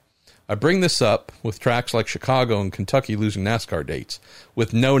is. I bring this up with tracks like Chicago and Kentucky losing NASCAR dates.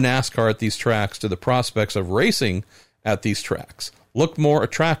 With no NASCAR at these tracks, do the prospects of racing at these tracks look more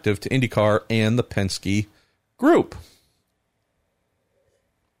attractive to IndyCar and the Penske group?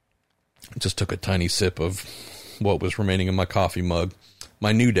 Just took a tiny sip of what was remaining in my coffee mug.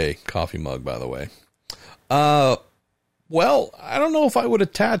 My New Day coffee mug, by the way. Well, I don't know if I would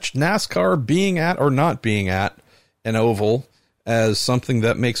attach NASCAR being at or not being at an oval as something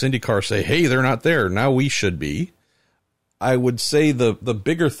that makes IndyCar say, hey, they're not there, now we should be. I would say the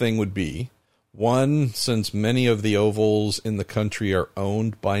bigger thing would be, one, since many of the ovals in the country are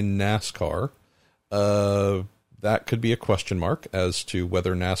owned by NASCAR, that could be a question mark as to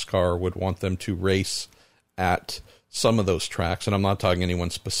whether NASCAR would want them to race at some of those tracks. And I'm not talking anyone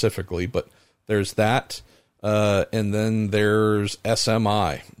specifically, but there's that. And then there's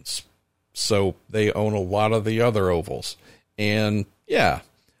SMI. So they own a lot of the other ovals. And yeah,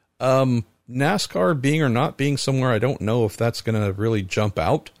 NASCAR being or not being somewhere, I don't know if that's going to really jump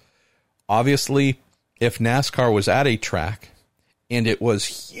out. Obviously, if NASCAR was at a track and it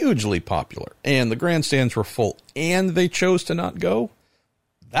was hugely popular and the grandstands were full and they chose to not go,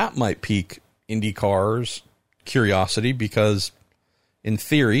 that might pique IndyCar's curiosity because in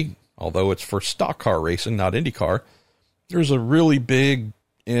theory, although it's for stock car racing, not IndyCar, there's a really big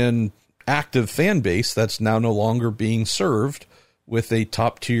and active fan base that's now no longer being served with a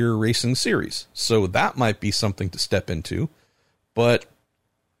top tier racing series. So that might be something to step into. But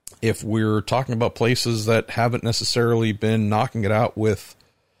if we're talking about places that haven't necessarily been knocking it out with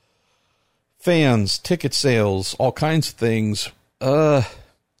fans, ticket sales, all kinds of things,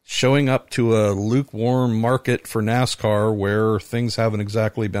 showing up to a lukewarm market for NASCAR where things haven't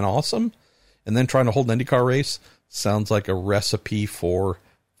exactly been awesome, and then trying to hold an IndyCar race sounds like a recipe for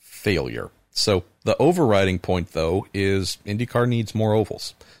failure. So the overriding point, though, is IndyCar needs more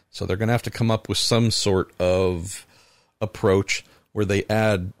ovals. So they're going to have to come up with some sort of approach where they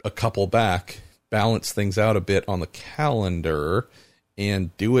add a couple back, balance things out a bit on the calendar,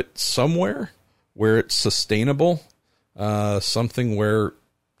 and do it somewhere where it's sustainable, something where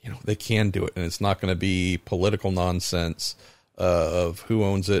they can do it, and it's not going to be political nonsense of who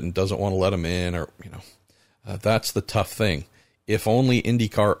owns it and doesn't want to let them in, or that's the tough thing. If only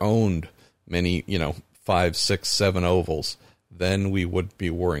IndyCar owned many, 5, 6, 7 ovals, then we would be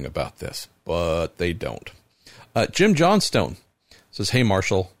worrying about this, but they don't. Jim Johnstone says, hey,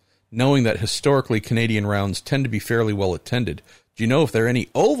 Marshall, knowing that historically Canadian rounds tend to be fairly well attended, do you know if there are any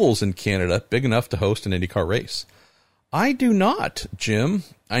ovals in Canada big enough to host an IndyCar race? I do not, Jim.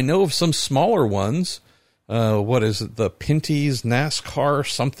 I know of some smaller ones. What is it? The Pinty's NASCAR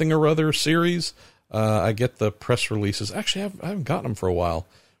something or other series. I get the press releases. Actually, I haven't gotten them for a while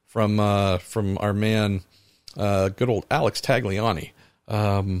from our man, good old Alex Tagliani.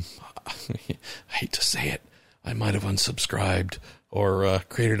 I hate to say it. I might have unsubscribed or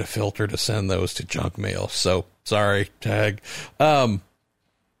created a filter to send those to junk mail. So sorry, Tag. I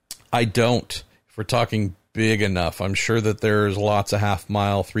don't. If we're talking big enough, I'm sure that there's lots of half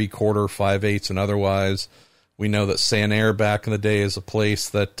mile, 3/4, 5/8, and otherwise. We know that Sanair back in the day is a place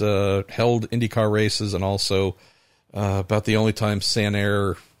that held IndyCar races, and also about the only time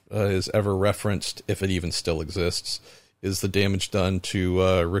Sanair is ever referenced, if it even still exists, is the damage done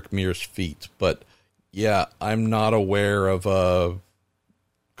to Rick Mears' feet. But yeah, I'm not aware of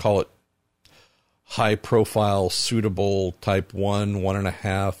call it high profile, suitable type 1,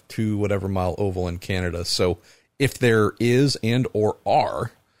 1.5, 2, whatever mile oval in Canada. So if there is and or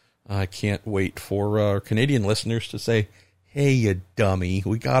are, I can't wait for our Canadian listeners to say, hey, you dummy,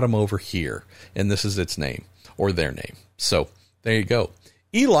 we got him over here. And this is its name, or their name. So there you go.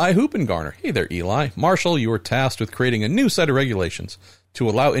 Eli Hoopengarner. Hey there, Eli. Marshall, you were tasked with creating a new set of regulations to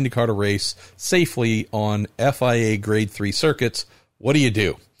allow IndyCar to race safely on FIA Grade 3 circuits. What do you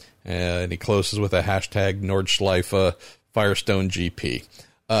do? And he closes with a hashtag Nordschleife Firestone GP.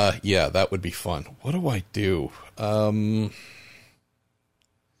 Yeah, that would be fun. What do I do?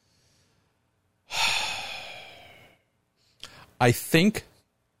 I think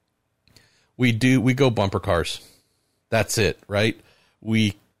we go bumper cars. That's it, right?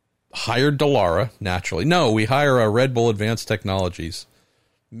 We hired Dallara, naturally. No, we hire a Red Bull Advanced Technologies,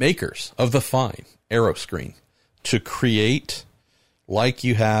 makers of the fine Aeroscreen, to create, like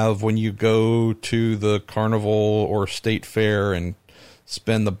you have when you go to the carnival or state fair and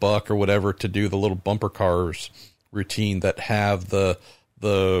spend the buck or whatever to do the little bumper cars routine that have the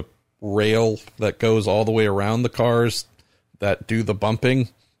rail that goes all the way around the cars that do the bumping.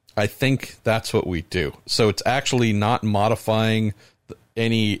 I think that's what we do. So it's actually not modifying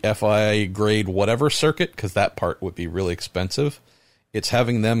any FIA grade whatever circuit, because that part would be really expensive. It's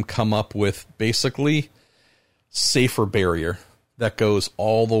having them come up with basically safer barrier that goes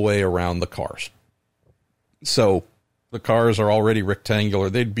all the way around the cars. So the cars are already rectangular.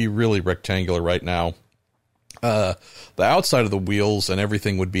 They'd be really rectangular right now. The outside of the wheels and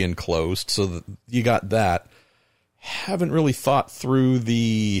everything would be enclosed, so that you got that. Haven't really thought through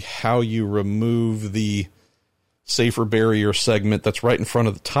how you remove the safer barrier segment that's right in front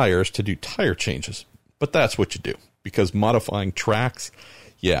of the tires to do tire changes. But that's what you do, because modifying tracks,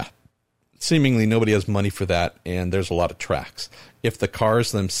 yeah, seemingly nobody has money for that, and there's a lot of tracks. If the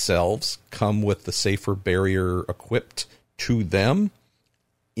cars themselves come with the safer barrier equipped to them,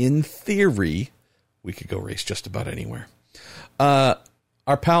 in theory, we could go race just about anywhere.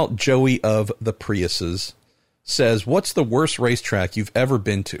 Our pal Joey of the Priuses says, what's the worst racetrack you've ever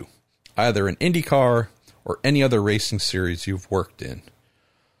been to? Either an IndyCar or any other racing series you've worked in.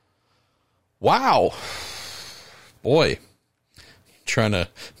 Wow. Boy. Trying to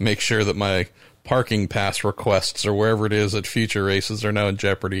make sure that my parking pass requests or wherever it is at future races are now in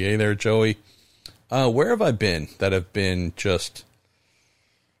jeopardy. Hey there, Joey. Where have I been that have been just...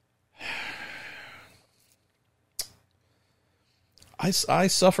 I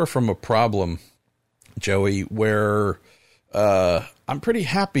suffer from a problem, Joey, where I'm pretty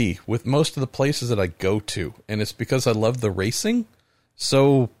happy with most of the places that I go to, and it's because I love the racing.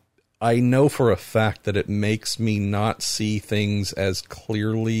 So I know for a fact that it makes me not see things as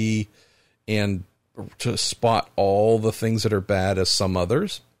clearly and to spot all the things that are bad as some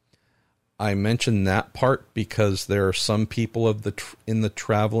others. I mention that part because there are some people in the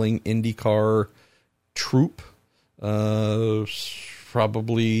traveling IndyCar troupe,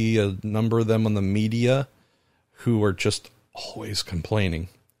 probably a number of them on the media, who are just always complaining,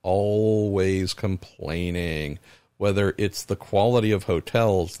 whether it's the quality of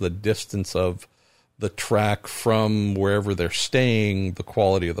hotels, the distance of the track from wherever they're staying, the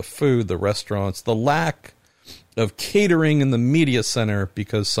quality of the food, the restaurants, the lack of catering in the media center,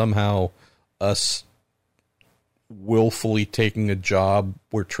 because somehow us willfully taking a job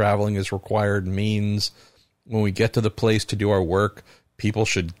where traveling is required means when we get to the place to do our work, people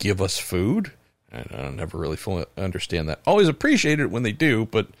should give us food. I don't never really fully understand that. Always appreciate it when they do,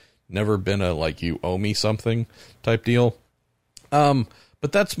 but never been a like you owe me something type deal.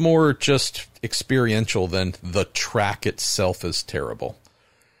 But that's more just experiential than the track itself is terrible.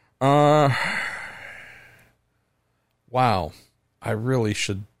 Wow. I really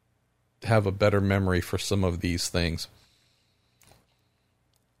should have a better memory for some of these things.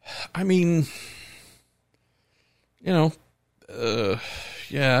 I mean, I'm trying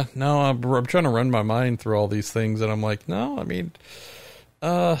to run my mind through all these things, and I'm like, no, I mean,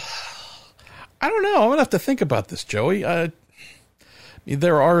 I don't know. I'm going to have to think about this, Joey.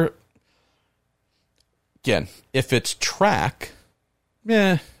 There are, again, if it's track,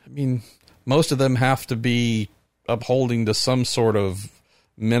 most of them have to be upholding to some sort of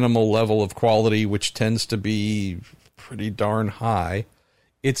minimal level of quality, which tends to be pretty darn high.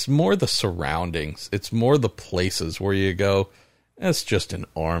 It's more the surroundings. It's more the places where you go, it's just an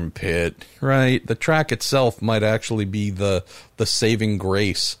armpit, right? The track itself might actually be the saving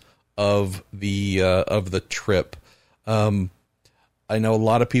grace of the trip. I know a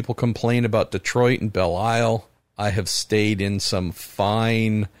lot of people complain about Detroit and Belle Isle. I have stayed in some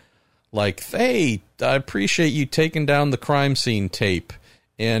fine, like, hey, I appreciate you taking down the crime scene tape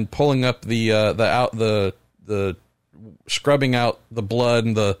and pulling up the scrubbing out the blood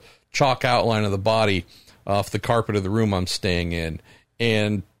and the chalk outline of the body off the carpet of the room I'm staying in.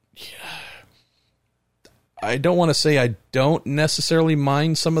 And I don't want to say I don't necessarily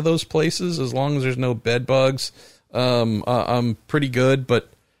mind some of those places as long as there's no bed bugs. I'm pretty good, but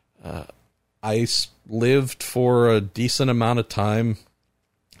I lived for a decent amount of time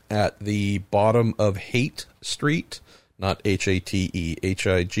at the bottom of Haight Street, not H-A-T-E,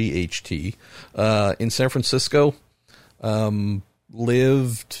 H-I-G-H-T, in San Francisco.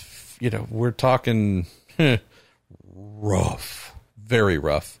 Lived, we're talking rough, very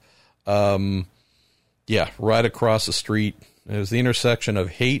rough. Right across the street. It was the intersection of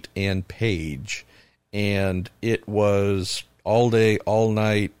Haight and Page. And it was all day, all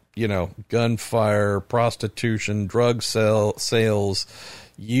night, gunfire, prostitution, drug sales,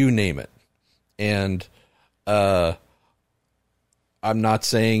 you name it. And I'm not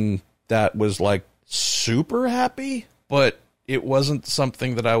saying that was like super happy, but it wasn't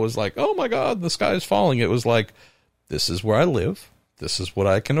something that I was like, oh my God, the sky is falling. It was like, this is where I live. This is what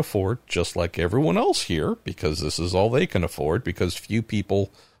I can afford, just like everyone else here, because this is all they can afford, because few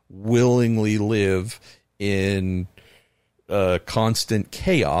people willingly live in constant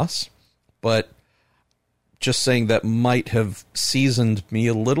chaos. But just saying that might have seasoned me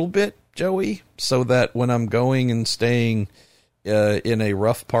a little bit, Joey, so that when I'm going and staying in a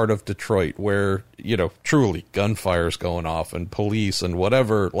rough part of Detroit where, truly gunfire's going off and police and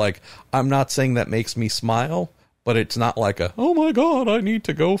whatever, like, I'm not saying that makes me smile, but it's not like oh my God, I need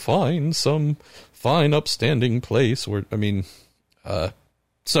to go find some fine upstanding place where,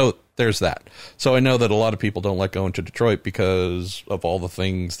 so there's that. So I know that a lot of people don't like going to Detroit because of all the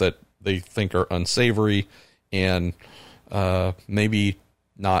things that they think are unsavory and maybe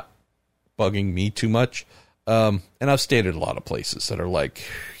not bugging me too much. And I've stayed at a lot of places that are like,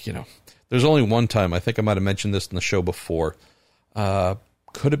 there's only one time, I think I might have mentioned this in the show before,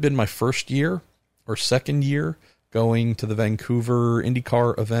 could have been my first year or second year going to the Vancouver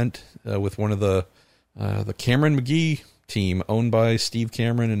IndyCar event with one of the Cameron McGee team owned by Steve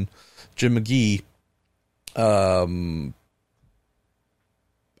Cameron and Jim McGee.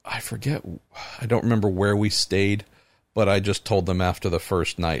 I forget, I don't remember where we stayed, but I just told them after the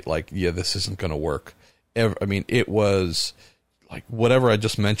first night, like, yeah, this isn't going to work. It was like whatever I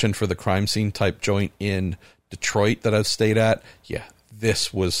just mentioned for the crime scene type joint in Detroit that I've stayed at. Yeah,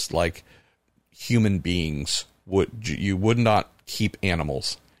 this was like human beings. You would not keep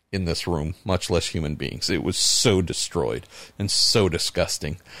animals in this room, much less human beings. It was so destroyed and so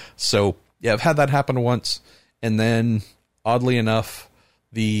disgusting. So, yeah, I've had that happen once. And then, oddly enough,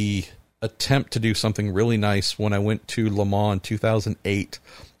 the attempt to do something really nice when I went to Le Mans in 2008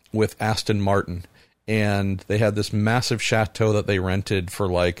 with Aston Martin. And they had this massive chateau that they rented for,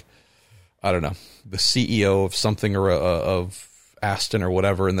 like, I don't know, the CEO of something or of Aston or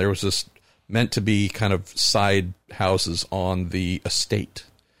whatever. And there was this meant to be kind of side houses on the estate.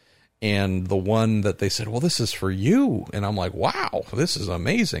 And the one that they said, well, this is for you. And I'm like, wow, this is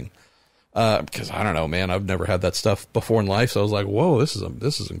amazing. Because I don't know, man, I've never had that stuff before in life. So I was like, whoa, this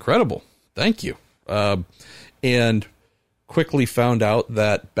is incredible. Thank you. And quickly found out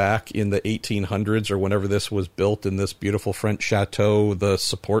that back in the 1800s or whenever this was built in this beautiful French chateau, the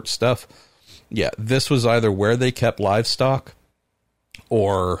support stuff. Yeah, this was either where they kept livestock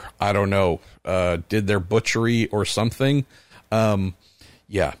or, I don't know, did their butchery or something.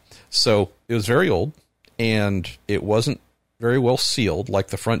 Yeah, so it was very old and it wasn't very well sealed. Like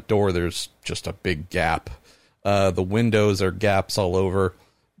the front door, there's just a big gap. The windows are gaps all over.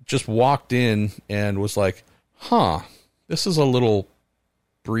 Just walked in and was like, this is a little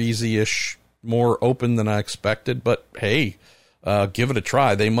breezy-ish, more open than I expected, but hey, give it a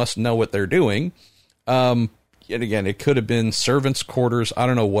try. They must know what they're doing. Yet again, it could have been servants' quarters. I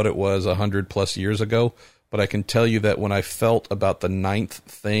don't know what it was 100 plus years ago, but I can tell you that when I felt about the ninth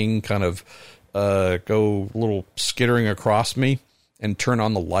thing kind of go a little skittering across me and turn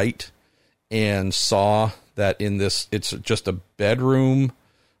on the light and saw that in this, it's just a bedroom,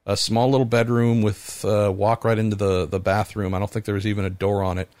 a small little bedroom with walk right into the bathroom. I don't think there was even a door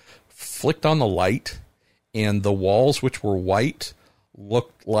on it. Flicked on the light and the walls, which were white,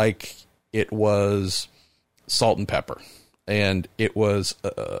 looked like it was salt and pepper. And it was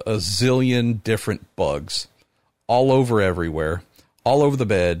a zillion different bugs all over everywhere, all over the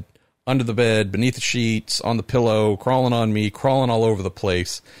bed, under the bed, beneath the sheets, on the pillow, crawling on me, crawling all over the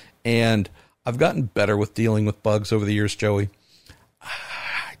place. And I've gotten better with dealing with bugs over the years, Joey.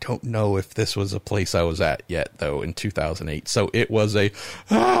 I don't know if this was a place I was at yet, though, in 2008. So it was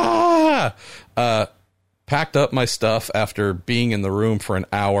packed up my stuff after being in the room for an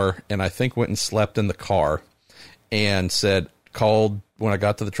hour, and I think went and slept in the car and called when I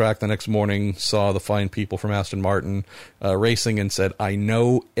got to the track the next morning, saw the fine people from Aston Martin racing and said, I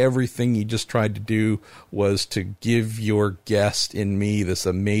know everything you just tried to do was to give your guest in me this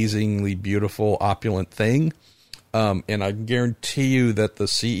amazingly beautiful, opulent thing. And I guarantee you that the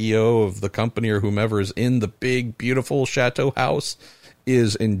CEO of the company or whomever is in the big, beautiful chateau house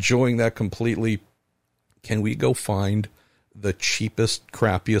is enjoying that completely. Can we go find the cheapest,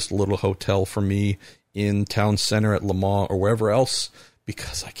 crappiest little hotel for me in town center at Le Mans or wherever else?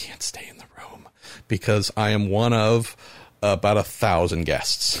 Because I can't stay in the room because I am one of about 1,000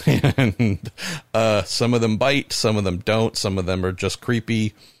 guests. And some of them bite, some of them don't, some of them are just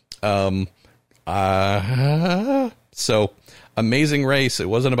creepy. So amazing race. It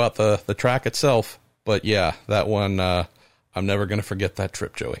wasn't about the track itself, but yeah, that one, I'm never going to forget that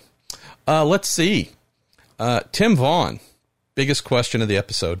trip, Joey. Let's see. Tim Vaughn, biggest question of the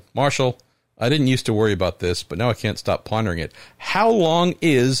episode. Marshall, I didn't used to worry about this, but now I can't stop pondering it. How long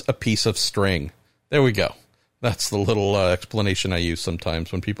is a piece of string? There we go. That's the little explanation I use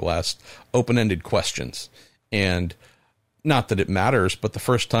sometimes when people ask open-ended questions. And not that it matters, but the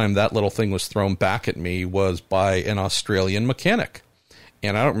first time that little thing was thrown back at me was by an Australian mechanic.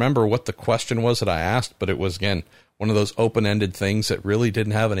 And I don't remember what the question was that I asked, but it was, again, one of those open-ended things that really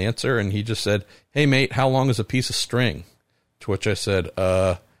didn't have an answer. And he just said, "Hey, mate, how long is a piece of string?" To which I said,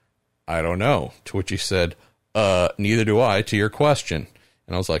 I don't know. To which he said, neither do I to your question.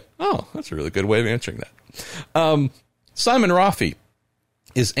 And I was like, oh, that's a really good way of answering that. Simon Rafi,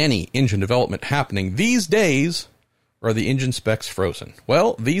 is any engine development happening these days, or are the engine specs frozen?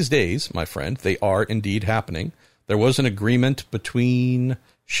 Well, these days, my friend, they are indeed happening. There was an agreement between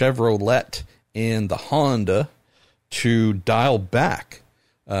Chevrolet and the Honda to dial back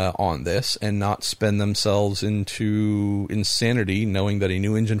on this and not spend themselves into insanity knowing that a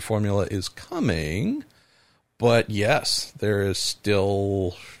new engine formula is coming. But yes, there is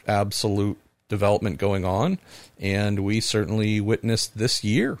still absolute development going on, and we certainly witnessed this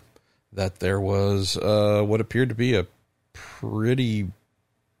year that there was what appeared to be a pretty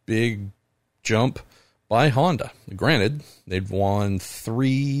big jump by Honda. Granted, they've won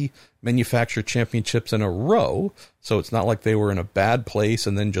 3 manufacturer championships in a row, so it's not like they were in a bad place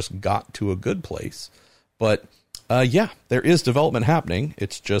and then just got to a good place. But yeah, there is development happening.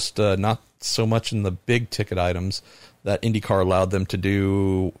 It's just not so much in the big ticket items that IndyCar allowed them to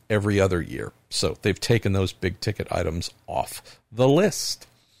do every other year. So they've taken those big ticket items off the list.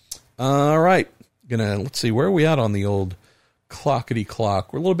 All right, let's see, where are we at on the old clockety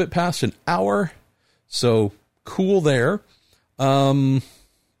clock? We're a little bit past an hour, so cool there.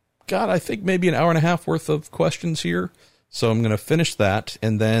 Got, I think, maybe an hour and a half worth of questions here. So I'm going to finish that,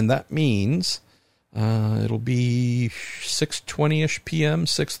 and then that means it'll be 6:20-ish p.m.,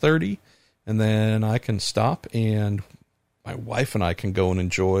 6:30, and then I can stop, and my wife and I can go and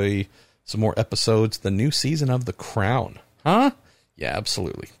enjoy some more episodes, the new season of The Crown. Huh? Yeah,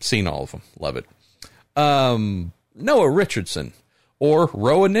 absolutely. Seen all of them. Love it. Noah Richardson, or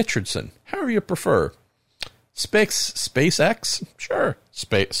Roa Richardson, however you prefer. SpaceX? Sure.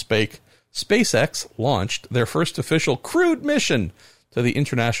 SpaceX launched their first official crewed mission to the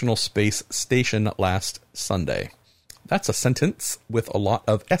International Space Station last Sunday. That's a sentence with a lot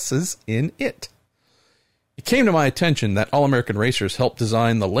of S's in it. It came to my attention that All American Racers helped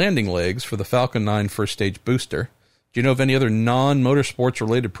design the landing legs for the Falcon 9 first stage booster. Do you know of any other non-motorsports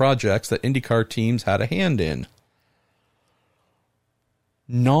related projects that IndyCar teams had a hand in?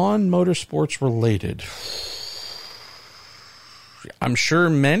 Non-motorsports related. I'm sure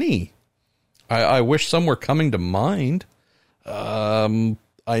many. I wish some were coming to mind.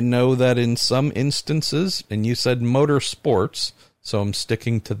 I know that in some instances, and you said motorsports, so I'm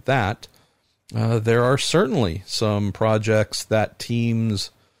sticking to that, there are certainly some projects that teams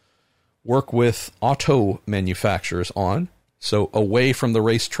work with auto manufacturers on. So away from the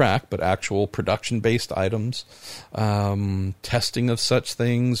racetrack, but actual production-based items, testing of such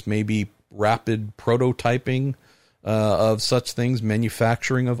things, maybe rapid prototyping of such things,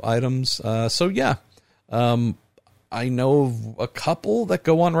 manufacturing of items. So yeah, I know of a couple that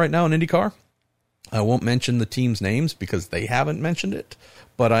go on right now in IndyCar. I won't mention the team's names because they haven't mentioned it,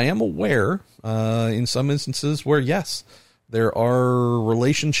 but I am aware in some instances where, yes, there are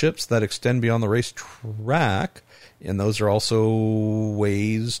relationships that extend beyond the racetrack, and those are also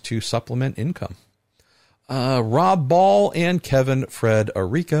ways to supplement income. Rob Ball and Kevin Fred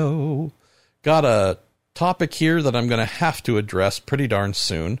Arico got a topic here that I'm going to have to address pretty darn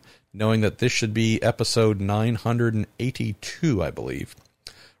soon, knowing that this should be episode 982, I believe.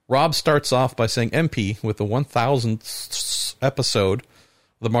 Rob starts off by saying, MP, with the 1000th episode of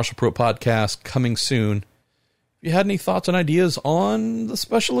the Marshall Pruitt podcast coming soon, if you had any thoughts and ideas on the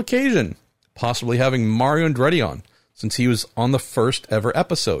special occasion, possibly having Mario Andretti on, since he was on the first ever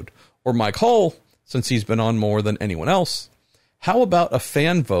episode, or Mike Hull, since he's been on more than anyone else. How about a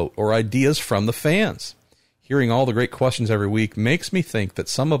fan vote or ideas from the fans? Hearing all the great questions every week makes me think that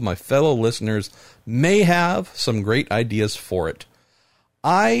some of my fellow listeners may have some great ideas for it.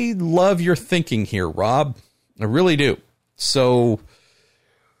 I love your thinking here, Rob. I really do. So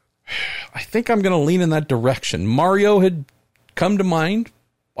I think I'm going to lean in that direction. Mario had come to mind,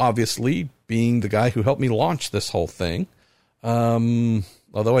 obviously, being the guy who helped me launch this whole thing.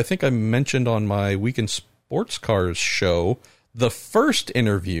 Although I think I mentioned on my Week in Sports Cars show, the first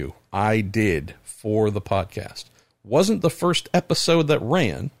interview I did for the podcast wasn't the first episode that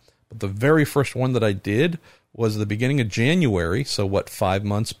ran, but the very first one that I did was the beginning of January. So 5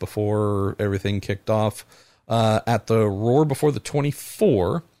 months before everything kicked off, at the Roar Before the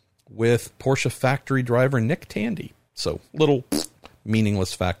 24, with Porsche factory driver Nick Tandy. So, little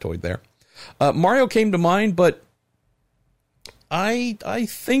meaningless factoid there. Mario came to mind, but I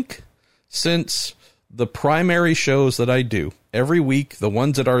think since the primary shows that I do every week, the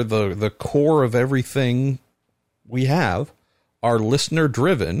ones that are the core of everything we have, are listener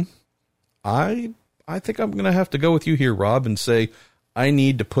driven, I think I'm going to have to go with you here, Rob, and say I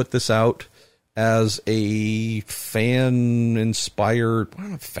need to put this out as a fan-inspired... Well,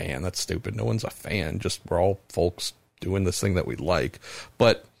 not a fan, that's stupid. No one's a fan. Just we're all folks doing this thing that we like.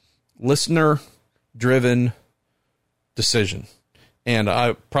 But listener-driven decision. And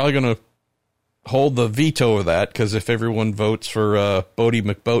I'm probably going to hold the veto of that, because if everyone votes for Bodie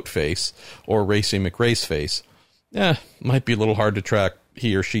McBoatface or Racy McRaceface, might be a little hard to track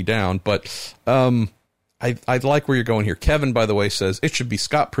he or she down. But I like where you're going here. Kevin, by the way, says it should be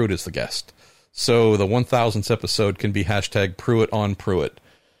Scott Pruitt as the guest. So the 1000th episode can be hashtag Pruitt on Pruitt.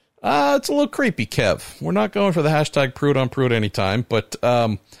 It's a little creepy, Kev. We're not going for the hashtag Pruitt on Pruitt anytime, but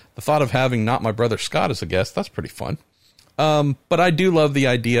the thought of having not my brother Scott as a guest, that's pretty fun. But I do love the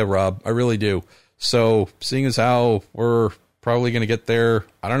idea, Rob. I really do. So seeing as how we're probably going to get there,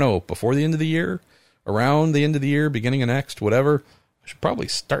 I don't know, before the end of the year, around the end of the year, beginning of next, whatever, I should probably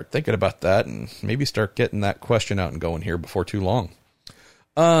start thinking about that and maybe start getting that question out and going here before too long.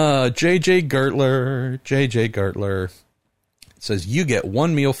 JJ Gertler says you get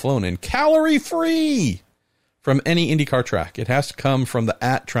one meal flown in calorie free from any IndyCar track. It has to come from the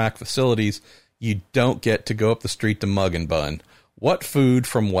at-track facilities. You don't get to go up the street to Mug and Bun. What food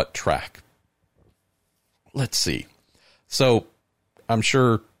from what track? Let's see. So I'm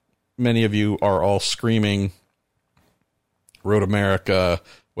sure many of you are all screaming Road America,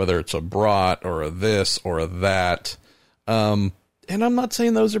 whether it's a brat or a this or a that. And I'm not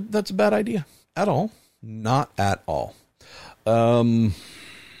saying that's a bad idea at all. Not at all.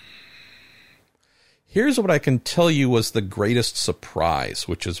 Here's what I can tell you was the greatest surprise,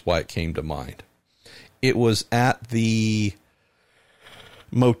 which is why it came to mind. It was at the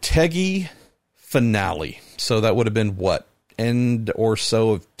Motegi finale. So that would have been what? End or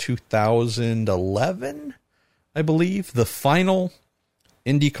so of 2011, I believe. The final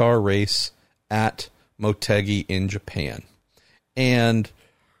IndyCar race at Motegi in Japan. And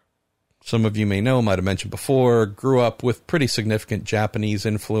some of you may know, might have mentioned before, grew up with pretty significant Japanese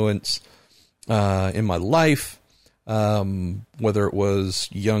influence in my life, whether it was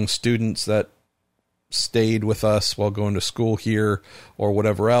young students that stayed with us while going to school here or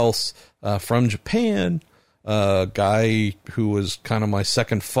whatever else from Japan, a guy who was kind of my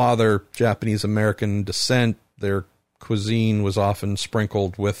second father, Japanese-American descent. Their cuisine was often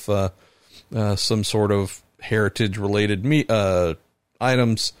sprinkled with some sort of heritage-related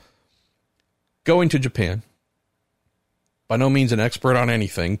items. Going to Japan, by no means an expert on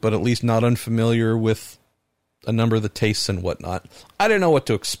anything, but at least not unfamiliar with a number of the tastes and whatnot. I didn't know what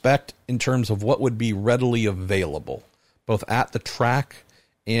to expect in terms of what would be readily available, both at the track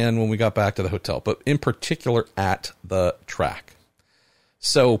and when we got back to the hotel, but in particular at the track.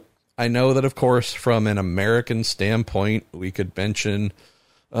 So I know that, of course, from an American standpoint, we could mention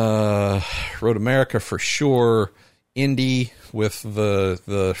Road America for sure, Indy with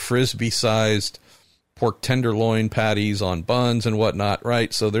the Frisbee-sized pork tenderloin patties on buns and whatnot,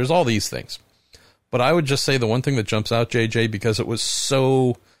 right? So there's all these things. But I would just say the one thing that jumps out, JJ, because it was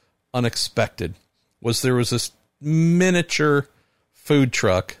so unexpected, was there was this miniature food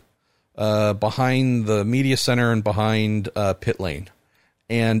truck behind the media center and behind pit lane.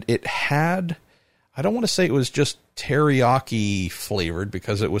 And it had, I don't want to say it was just teriyaki flavored,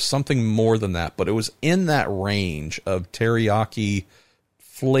 because it was something more than that, but it was in that range of teriyaki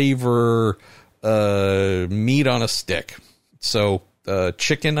flavor, meat on a stick. So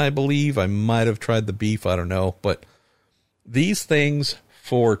chicken, I believe. I might have tried the beef. I don't know. But these things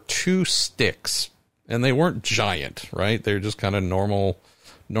for 2 sticks, and they weren't giant, right? They're just kind of normal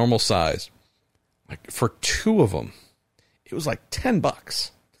size. Like for 2 of them, it was like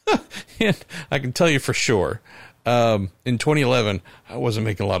 $10. And I can tell you for sure, in 2011, I wasn't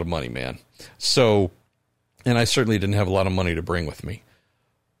making a lot of money, man. So, and I certainly didn't have a lot of money to bring with me.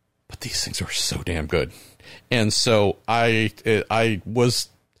 But these things are so damn good. And so it's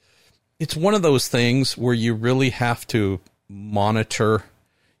one of those things where you really have to monitor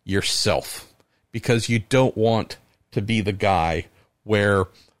yourself, because you don't want to be the guy where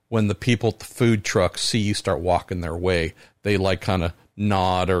when the people at the food truck see you start walking their way, they like kind of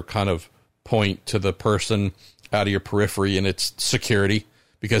nod or kind of point to the person out of your periphery, and it's security,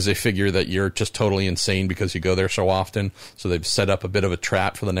 because they figure that you're just totally insane because you go there so often. So they've set up a bit of a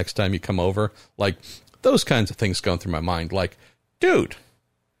trap for the next time you come over. Like those kinds of things going through my mind. Like, dude,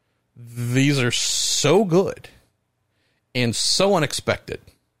 these are so good and so unexpected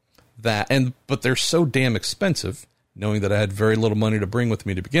but they're so damn expensive, knowing that I had very little money to bring with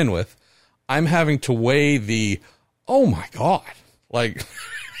me to begin with. I'm having to weigh oh my God, like,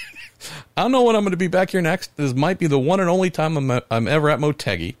 I don't know when I'm going to be back here next. This might be the one and only time I'm ever at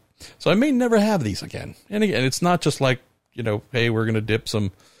Motegi. So I may never have these again. And again, it's not just like, hey, we're going to dip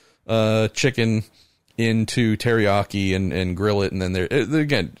some chicken into teriyaki and grill it. And then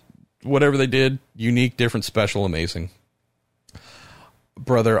again, whatever they did, unique, different, special, amazing.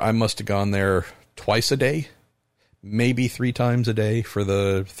 Brother, I must have gone there twice a day, maybe 3 times a day for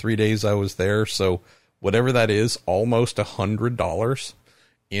the 3 days I was there. So whatever that is, almost $100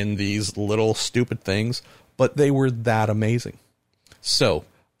 in these little stupid things, but they were that amazing. So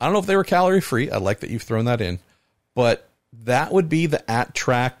I don't know if they were calorie free. I like that you've thrown that in, but that would be the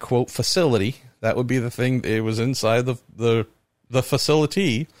at-track quote facility. That would be the thing. It was inside the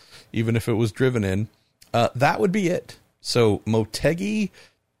facility, even if it was driven in. That would be it. So Motegi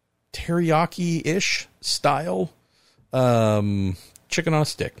teriyaki-ish style chicken on a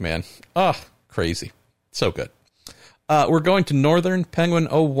stick, man. Crazy. So good. We're going to Northern Penguin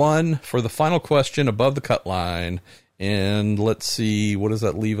 01 for the final question above the cut line. And let's see, what does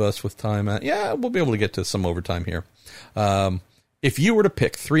that leave us with time at? Yeah, we'll be able to get to some overtime here. If you were to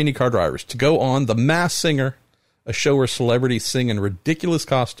pick 3 IndyCar drivers to go on The Masked Singer, a show where celebrities sing in ridiculous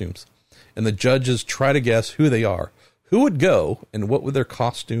costumes, and the judges try to guess who they are, who would go and what would their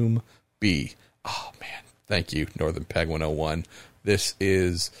costume be? Oh, man. Thank you, Northern Penguin 01. This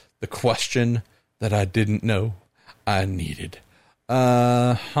is the question that I didn't know I needed.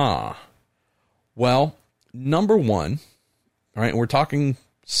 Well, number 1, all right, we're talking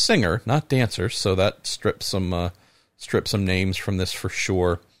singer, not dancer, so that strips some names from this for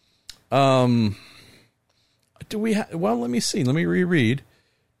sure. Well, let me see. Let me reread.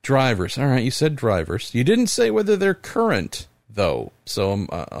 Drivers. All right, you said drivers. You didn't say whether they're current, though, so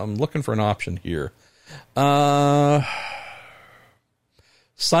I'm looking for an option here. Simon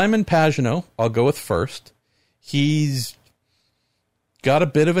Pagenaud, I'll go with first. He's got a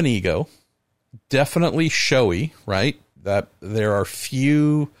bit of an ego. Definitely showy, right? That there are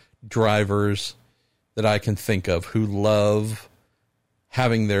few drivers that I can think of who love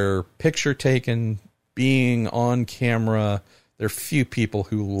having their picture taken, being on camera. There are few people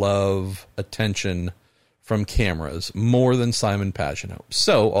who love attention from cameras more than Simon Pagenaud.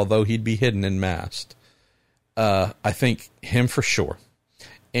 So, although he'd be hidden and masked, I think him for sure.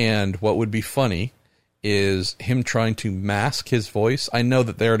 And what would be funny is him trying to mask his voice. I know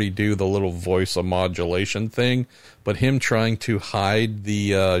that they already do the little voice modulation thing, but him trying to hide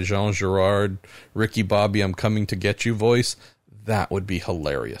the Jean Girard, Ricky Bobby, I'm coming to get you voice, that would be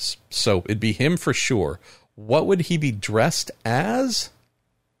hilarious. So it'd be him for sure. What would he be dressed as?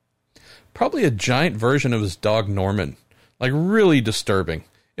 Probably a giant version of his dog Norman. Like really disturbing.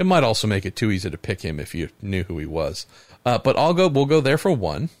 It might also make it too easy to pick him if you knew who he was. But we'll go there for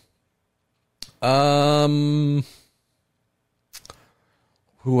 1.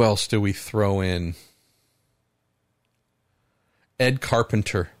 Who else do we throw in? Ed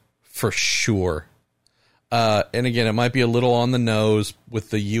Carpenter, for sure. And again, it might be a little on the nose with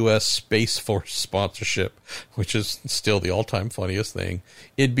the U.S. Space Force sponsorship, which is still the all-time funniest thing.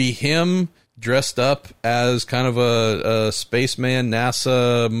 It'd be him dressed up as kind of a spaceman,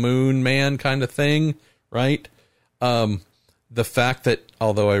 NASA moon man kind of thing, right? The fact that,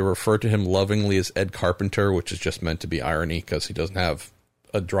 although I refer to him lovingly as Ed Carpenter, which is just meant to be irony because he doesn't have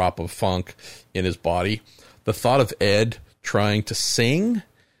a drop of funk in his body, the thought of Ed trying to sing,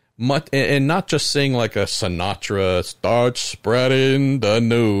 and not just sing like a Sinatra, start spreading the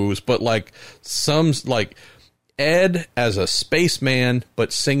news, but like Ed as a spaceman,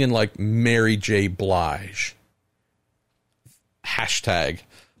 but singing like Mary J. Blige. Hashtag.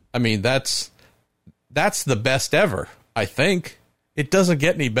 I mean, that's the best ever. I think it doesn't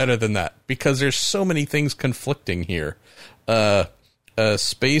get any better than that because there's so many things conflicting here. A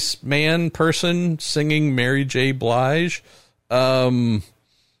spaceman person singing Mary J. Blige. Ed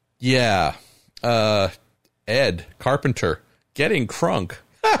Carpenter getting crunk.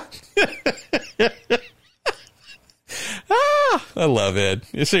 I love Ed.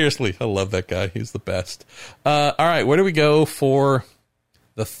 Seriously, I love that guy. He's the best. All right, where do we go for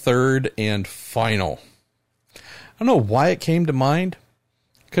the third and final? I don't know why it came to mind.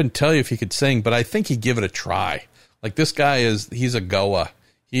 Couldn't tell you if he could sing, but I think he'd give it a try. Like this guy he's a goa.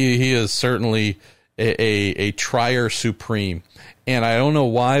 He is certainly a trier supreme. And I don't know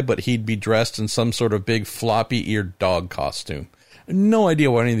why, but he'd be dressed in some sort of big floppy-eared dog costume. No idea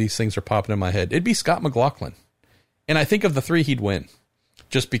why any of these things are popping in my head. It'd be Scott McLaughlin. And I think of the 3, he'd win.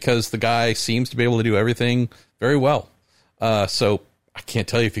 just because the guy seems to be able to do everything very well. So I can't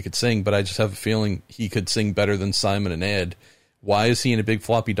tell you if he could sing, but I just have a feeling he could sing better than Simon and Ed. Why is he in a big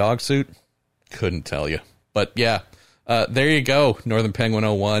floppy dog suit? Couldn't tell you. But yeah, there you go, Northern Penguin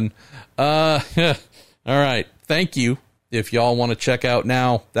 01. All right, thank you. If y'all want to check out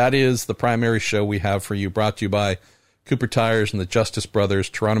now, that is the primary show we have for you, brought to you by Cooper Tires and the Justice Brothers,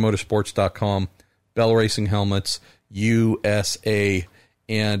 TorontoMotorsports.com, Bell Racing Helmets, USA,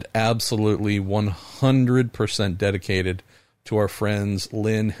 and absolutely 100% dedicated to our friends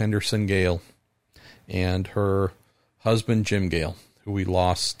Lynn Henderson Gale and her husband Jim Gale, who we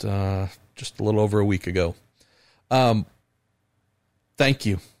lost just a little over a week ago. Thank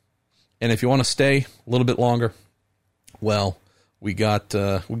you. And if you want to stay a little bit longer, well, we got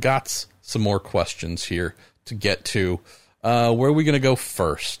some more questions here to get to. Where are we going to go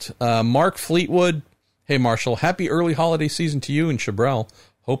first? Mark Fleetwood. Hey, Marshall, happy early holiday season to you and Chabrel.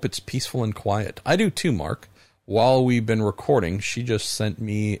 Hope it's peaceful and quiet. I do too, Mark. While we've been recording, she just sent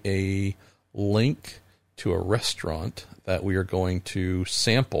me a link to a restaurant that we are going to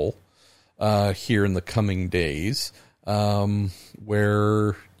sample here in the coming days,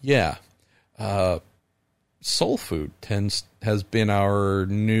 where, soul food has been our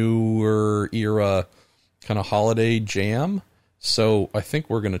newer era kind of holiday jam. So I think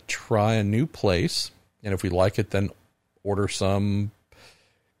we're going to try a new place, and if we like it, then order some,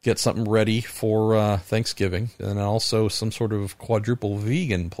 get something ready for Thanksgiving, and also some sort of quadruple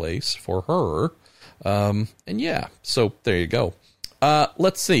vegan place for her. So there you go.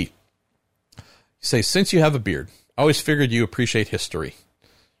 Let's see. You say, since you have a beard, I always figured you appreciate history.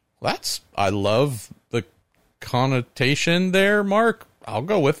 I love the connotation there, Mark. I'll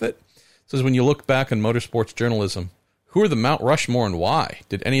go with it. It says, when you look back on motorsports journalism, who are the Mount Rushmore and why?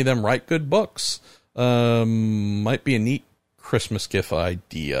 Did any of them write good books? Might be a neat Christmas gift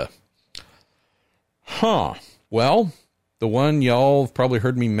idea. Well, the one y'all have probably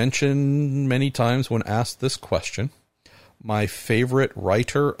heard me mention many times when asked this question, my favorite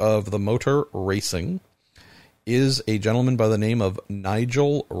writer of the motor racing is a gentleman by the name of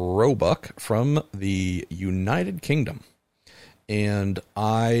Nigel Roebuck from the United Kingdom. And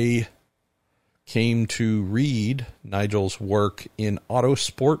I came to read Nigel's work in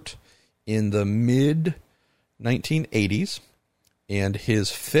Autosport in the mid-1980s, and his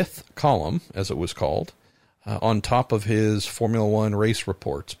fifth column, as it was called, on top of his Formula One race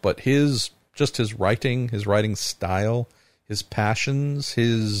reports. But his writing style, his passions,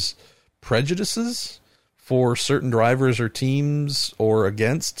 his prejudices for certain drivers or teams, or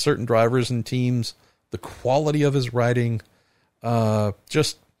against certain drivers and teams, the quality of his writing,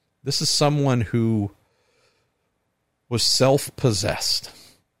 this is someone who was self-possessed.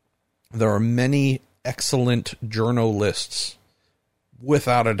 There are many excellent journalists,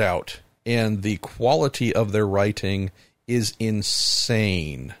 without a doubt, and the quality of their writing is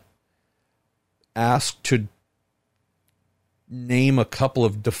insane. Asked to name a couple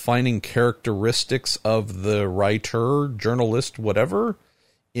of defining characteristics of the writer, journalist, whatever,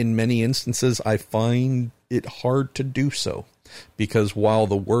 in many instances I find it hard to do so. Because while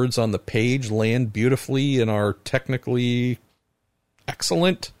the words on the page land beautifully and are technically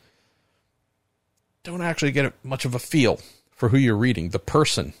excellent, don't actually get much of a feel for who you're reading. The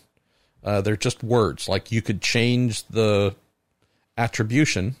person, they're just words. Like, you could change the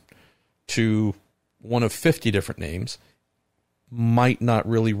attribution to one of 50 different names, might not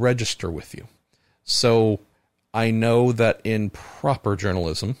really register with you. So I know that in proper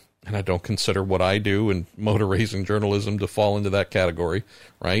journalism, and I don't consider what I do in motor racing journalism to fall into that category,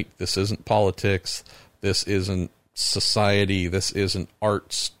 right? This isn't politics. This isn't society. This isn't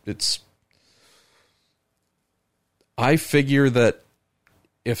arts. I figure that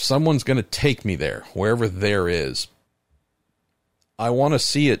if someone's going to take me there, wherever there is, I want to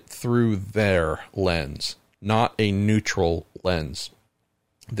see it through their lens, not a neutral lens.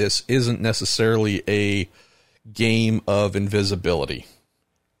 This isn't necessarily a game of invisibility.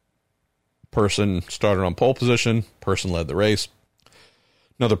 Person started on pole position, person led the race,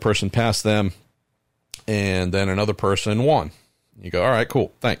 another person passed them, and then another person won. You go, all right,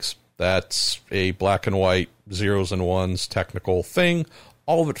 cool, thanks. That's a black and white, zeros and ones technical thing.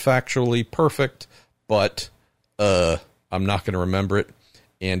 All of it factually perfect, but I'm not going to remember it,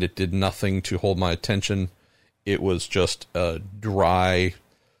 and it did nothing to hold my attention. It was just a dry,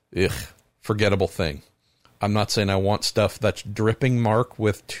 forgettable thing. I'm not saying I want stuff that's dripping, Mark,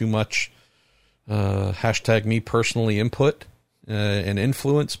 with too much hashtag me personally input and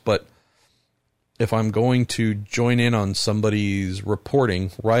influence, but if I'm going to join in on somebody's reporting,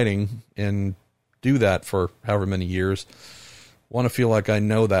 writing, and do that for however many years, want to feel like I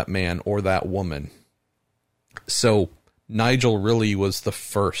know that man or that woman. So Nigel really was the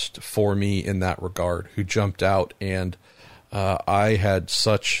first for me in that regard, who jumped out, and I had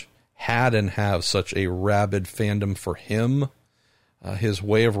and have such a rabid fandom for him. His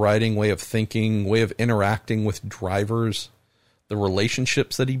way of writing, way of thinking, way of interacting with drivers, the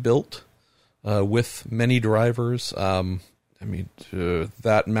relationships that he built with many drivers. That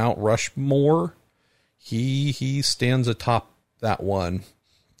Mount Rushmore, he stands atop that one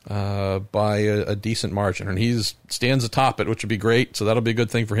by a decent margin, and he stands atop it, which would be great. So that'll be a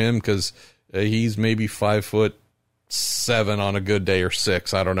good thing for him, because he's maybe 5'7" on a good day, or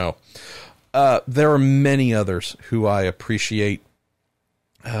 6. I don't know. There are many others who I appreciate.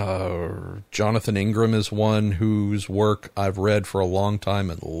 Jonathan Ingram is one whose work I've read for a long time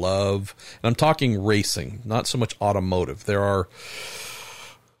and love. And I'm talking racing, not so much automotive. There are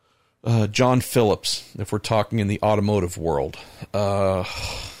John Phillips, if we're talking in the automotive world. One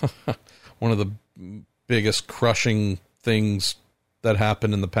of the biggest crushing things that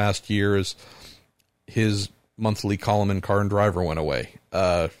happened in the past year is his monthly column in Car and Driver went away.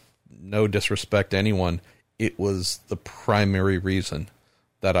 No disrespect to anyone. It was the primary reason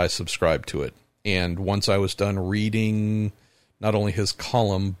that I subscribed to it. And once I was done reading not only his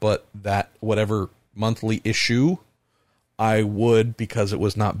column, but that whatever monthly issue, I would, because it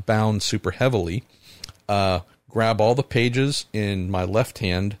was not bound super heavily, grab all the pages in my left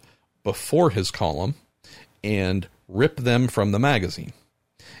hand before his column and rip them from the magazine.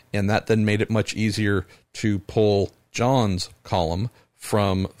 And that then made it much easier to pull John's column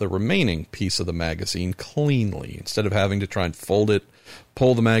from the remaining piece of the magazine cleanly, instead of having to try and fold it,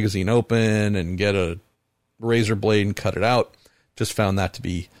 pull the magazine open and get a razor blade and cut it out. Just found that to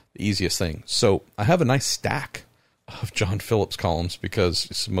be the easiest thing. So I have a nice stack of John Phillips columns, because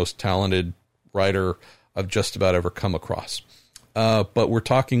he's the most talented writer I've just about ever come across. But we're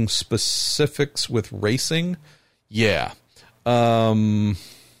talking specifics with racing. Yeah.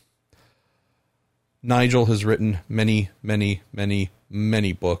 Nigel has written many, many, many,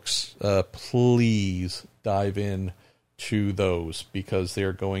 many books. Please dive in to those, because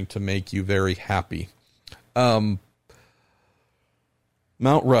they're going to make you very happy. Mount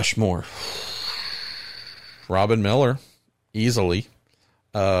Rushmore. Robin Miller, easily.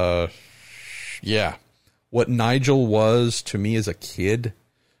 Yeah. What Nigel was to me as a kid,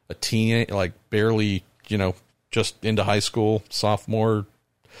 a teen, like barely, just into high school, sophomore,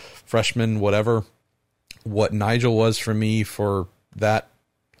 freshman, whatever. What Nigel was for me for that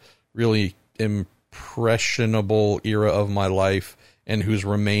really impressionable era of my life, and who's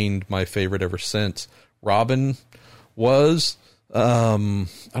remained my favorite ever since. Robin was, I don't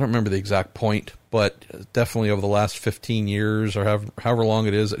remember the exact point, but definitely over the last 15 years, or however long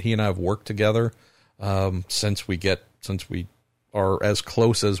it is that he and I have worked together, since we are as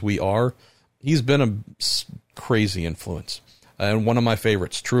close as we are, he's been a crazy influence. And one of my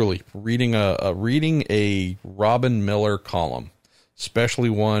favorites, truly, reading a Robin Miller column,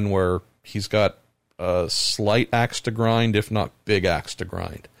 especially one where he's got a slight axe to grind, if not big axe to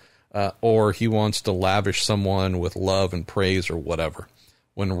grind, or he wants to lavish someone with love and praise or whatever.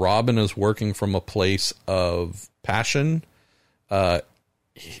 When Robin is working from a place of passion, I'm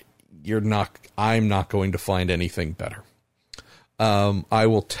not going to find anything better. I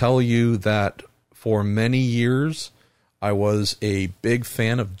will tell you that for many years, I was a big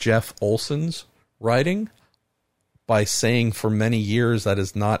fan of Jeff Olson's writing. By saying for many years, that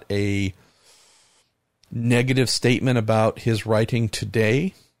is not a negative statement about his writing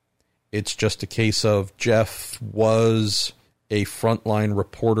today. It's just a case of Jeff was a frontline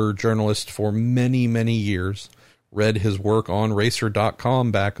reporter, journalist for many, many years. Read his work on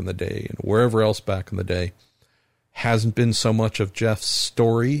Racer.com back in the day and wherever else back in the day. Hasn't been so much of Jeff's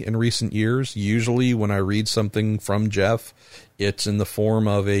story in recent years. Usually when I read something from Jeff, it's in the form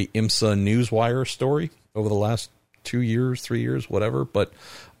of a IMSA Newswire story over the last 2 years, 3 years, whatever. But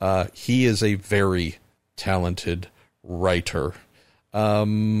he is a very talented writer.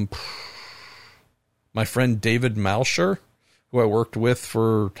 My friend David Malsher, who I worked with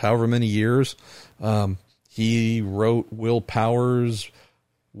for however many years, he wrote Will Power's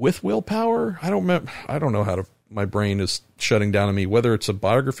With Willpower. I don't know how to. My brain is shutting down on me. Whether it's a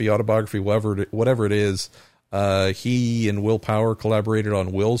biography, autobiography, whatever it is, he and Will Power collaborated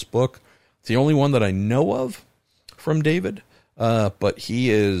on Will's book. It's the only one that I know of from David, but he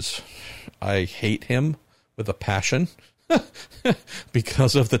is. I hate him with a passion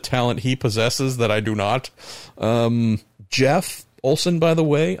because of the talent he possesses that I do not. Jeff Olson, by the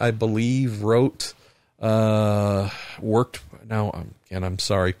way, I believe worked. Now, again, I'm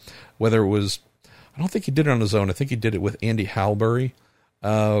sorry. Whether it was, I don't think he did it on his own. I think he did it with Andy Halberry.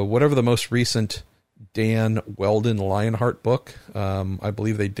 Whatever the most recent Dan Weldon Lionheart book, I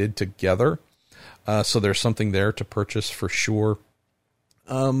believe they did together. So there's something there to purchase for sure.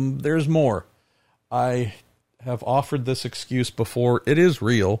 There's more. I have offered this excuse before. It is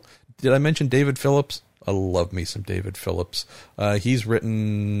real. Did I mention David Phillips? I love me some David Phillips. He's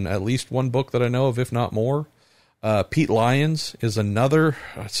written at least one book that I know of, if not more. Pete Lyons is another.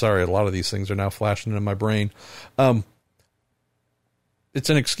 Sorry, a lot of these things are now flashing into my brain. It's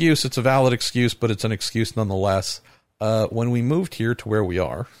an excuse. It's a valid excuse, but it's an excuse nonetheless. When we moved here to where we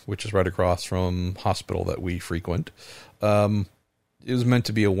are, which is right across from hospital that we frequent, it was meant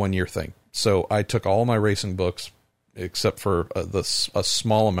to be a 1-year thing. So I took all my racing books, except for a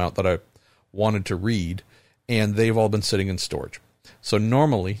small amount that I wanted to read, and they've all been sitting in storage. So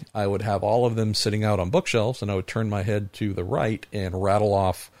normally I would have all of them sitting out on bookshelves, and I would turn my head to the right and rattle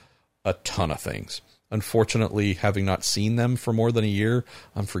off a ton of things. Unfortunately, having not seen them for more than a year,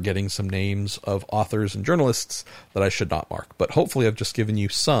 I'm forgetting some names of authors and journalists that I should not mark. But hopefully I've just given you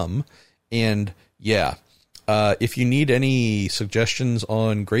some. And yeah, if you need any suggestions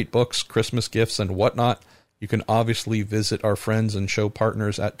on great books, Christmas gifts, and whatnot, you can obviously visit our friends and show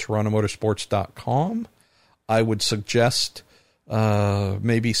partners at TorontoMotorsports.com. I would suggest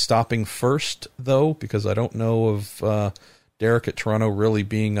maybe stopping first, though, because I don't know of Derek at Toronto really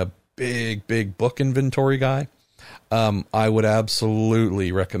being a big book inventory guy. I would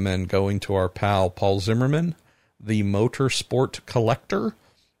absolutely recommend going to our pal Paul Zimmerman, the Motorsport Collector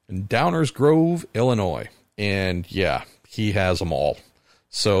in Downers Grove, Illinois. And yeah, he has them all.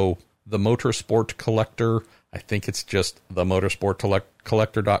 So the Motorsport Collector, I think it's just the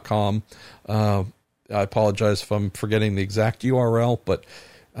motorsportcollector.com. I apologize if I'm forgetting the exact URL, but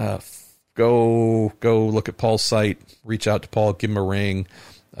go look at Paul's site, reach out to Paul, give him a ring.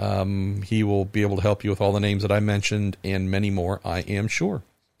 He will be able to help you with all the names that I mentioned and many more, I am sure.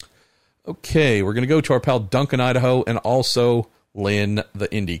 Okay, we're going to go to our pal Duncan, Idaho, and also Lynn, the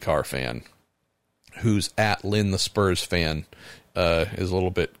IndyCar fan, who's at Lynn, the Spurs fan, is a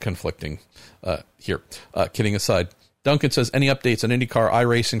little bit conflicting here. Kidding aside, Duncan says, any updates on IndyCar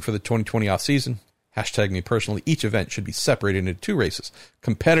iRacing for the 2020 off season? Hashtag me personally. Each event should be separated into 2 races,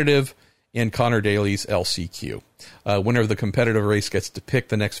 competitive and Connor Daly's LCQ. Winner of the competitive race gets to pick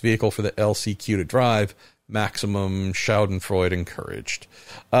the next vehicle for the LCQ to drive. Maximum Schadenfreude encouraged.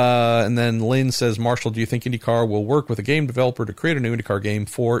 And then Lynn says, Marshall, do you think IndyCar will work with a game developer to create a new IndyCar game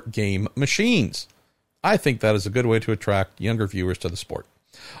for game machines? I think that is a good way to attract younger viewers to the sport.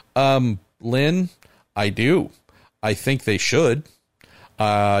 Lynn, I do. I think they should.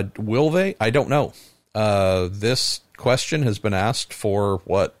 Will they? I don't know. This question has been asked for,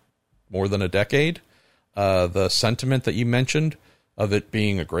 more than a decade? The sentiment that you mentioned of it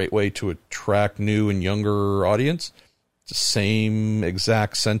being a great way to attract new and younger audience, it's the same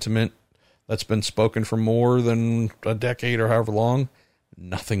exact sentiment that's been spoken for more than a decade or however long.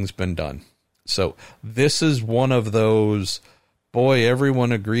 Nothing's been done. So this is one of those, boy,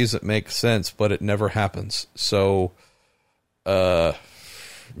 everyone agrees it makes sense, but it never happens. So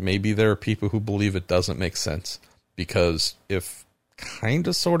maybe there are people who believe it doesn't make sense, because if kind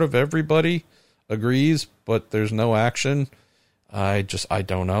of sort of everybody agrees, but there's no action, I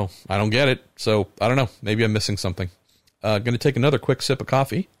don't know. I don't get it. So I don't know. Maybe I'm missing something. Going to take another quick sip of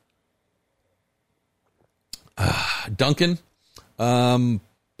coffee. Duncan,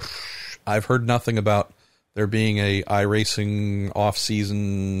 I've heard nothing about there being a iRacing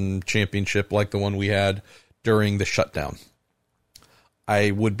off-season championship like the one we had during the shutdown.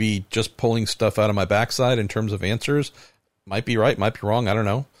 I would be just pulling stuff out of my backside in terms of answers. Might be right, might be wrong, I don't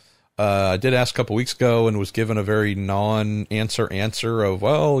know. I did ask a couple weeks ago and was given a very non-answer answer of,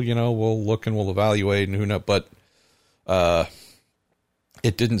 well, we'll look and we'll evaluate and who knows, but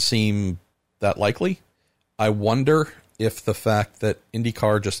it didn't seem that likely. I wonder if the fact that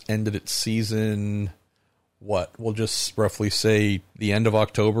IndyCar just ended its season, we'll just roughly say the end of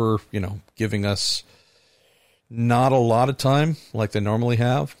October, giving us not a lot of time like they normally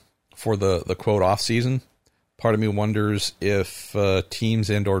have for the quote off season. Part of me wonders if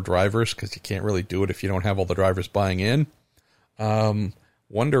teams and or drivers, because you can't really do it if you don't have all the drivers buying in,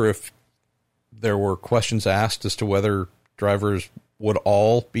 wonder if there were questions asked as to whether drivers would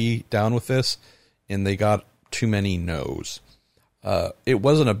all be down with this, and they got too many no's. It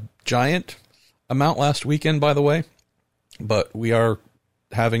wasn't a giant amount last weekend, by the way, but we are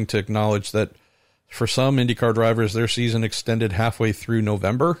having to acknowledge that for some IndyCar drivers, their season extended halfway through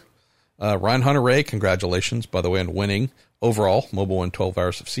November. Ryan Hunter-Reay, congratulations, by the way, on winning overall. Mobil won 12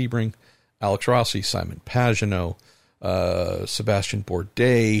 Hours of Sebring. Alex Rossi, Simon Pagenaud, Sebastian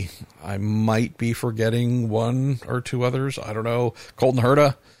Bourdais. I might be forgetting one or two others. I don't know. Colton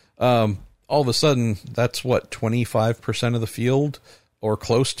Herta. All of a sudden, that's 25% of the field, or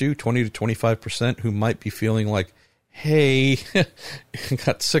close to 20 to 25%, who might be feeling like, hey,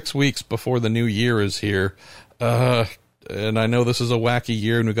 got 6 weeks before the new year is here. And I know this is a wacky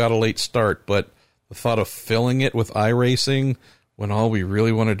year and we got a late start, but the thought of filling it with iRacing when all we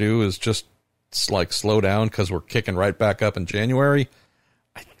really want to do is just like slow down because we're kicking right back up in January,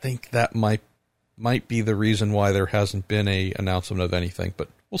 I think that might be the reason why there hasn't been a announcement of anything, but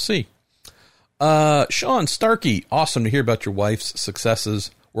we'll see. Sean Starkey, awesome to hear about your wife's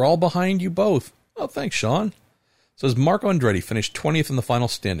successes. We're all behind you both. Oh, thanks, Sean. Says Marco Andretti finished 20th in the final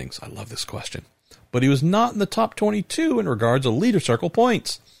standings. I love this question. But he was not in the top 22 in regards to leader circle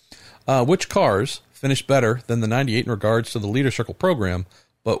points. Which cars finished better than the 98 in regards to the leader circle program,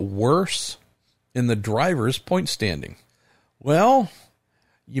 but worse in the driver's point standing? Well,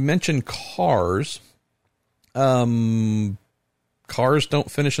 you mentioned cars. Cars don't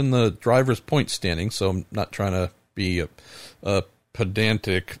finish in the driver's point standing, so I'm not trying to be a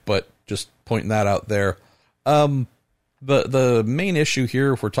pedantic, but just pointing that out there. The main issue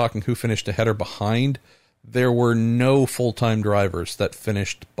here, if we're talking who finished ahead or behind, there were no full-time drivers that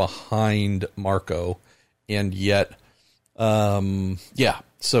finished behind Marco, and yet,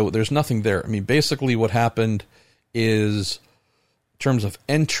 so there's nothing there. I mean, basically what happened is, in terms of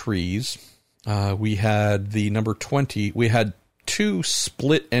entries, we had the number 20, we had 2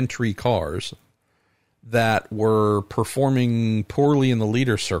 split entry cars that were performing poorly in the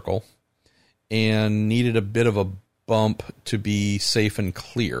leader circle and needed a bit of a bump to be safe and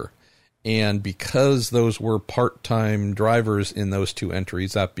clear. And because those were part-time drivers in those 2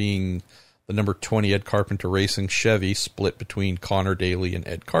 entries, that being the number 20 Ed Carpenter Racing Chevy split between Connor Daly and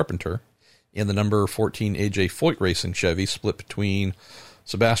Ed Carpenter, and the number 14 AJ Foyt Racing Chevy split between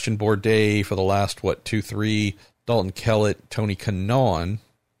Sebastian Bourdais for the last, 2-3, Dalton Kellett, Tony Kanaan.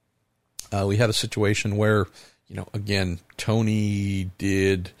 We had a situation where, again, Tony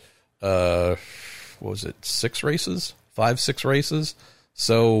did, 6 races? 5-6 races?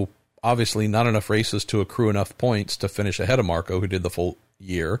 So obviously not enough races to accrue enough points to finish ahead of Marco, who did the full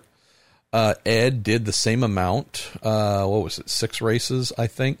year. Ed did the same amount. 6 races, I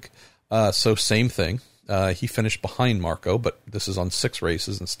think. So same thing. He finished behind Marco, but this is on 6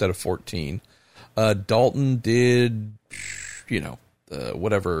 races instead of 14. Dalton did,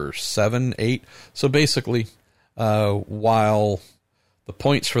 7, 8. So basically, while the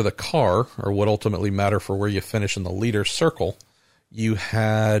points for the car are what ultimately matter for where you finish in the leader circle, you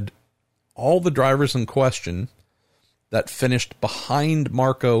had all the drivers in question that finished behind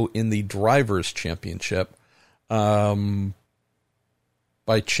Marco in the Drivers' Championship, by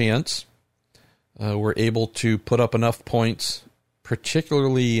chance, were able to put up enough points,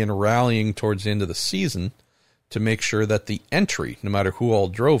 particularly in rallying towards the end of the season, to make sure that the entry, no matter who all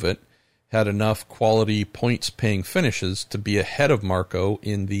drove it, had enough quality points-paying finishes to be ahead of Marco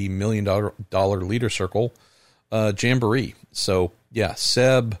in the $1 million leader circle jamboree. So, yeah,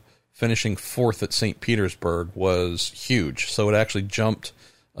 Seb finishing 4th at St. Petersburg was huge. So it actually jumped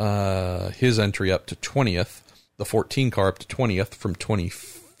his entry up to 20th, the 14 car up to 20th from 20.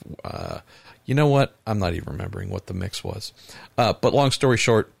 You know what? I'm not even remembering what the mix was. But long story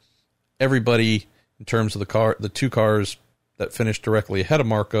short, everybody, in terms of the 2 cars that finished directly ahead of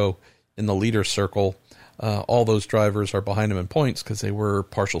Marco in the leader circle, all those drivers are behind him in points because they were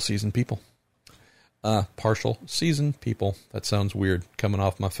partial season people. Partial season people. That sounds weird coming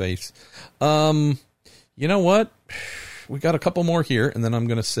off my face. You know what? We got a couple more here, and then I'm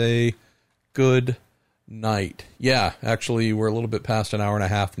going to say good night. Yeah, actually, we're a little bit past an hour and a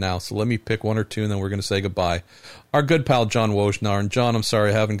half now, so let me pick 1 or 2, and then we're going to say goodbye. Our good pal, John Wojnar. And John, I'm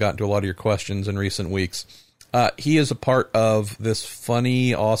sorry I haven't gotten to a lot of your questions in recent weeks. He is a part of this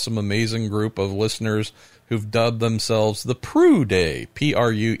funny, awesome, amazing group of listeners who've dubbed themselves the Prue Day,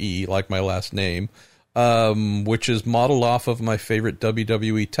 Prue, like my last name, which is modeled off of my favorite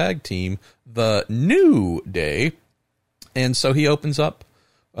WWE tag team, the New Day. And so he opens up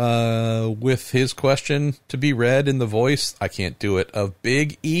with his question to be read in the voice, I can't do it, of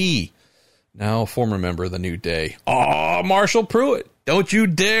Big E, now a former member of the New Day. Aw, Marshall Pruitt, don't you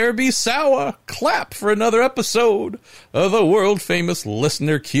dare be sour. Clap for another episode of the world-famous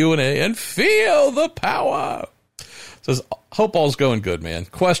listener Q&A and feel the power. Says, hope all's going good, man.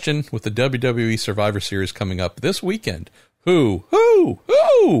 Question, with the WWE Survivor Series coming up this weekend, who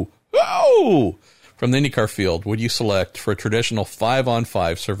from the IndyCar field would you select for a traditional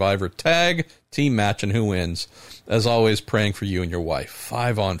 5-on-5 Survivor tag team match, and who wins? As always, praying for you and your wife.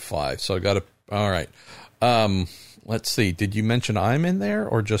 5-on-5. So I got to, all right. let's see. Did you mention I'm in there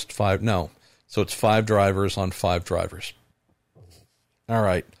or just 5? No. So it's 5 drivers on 5 drivers. All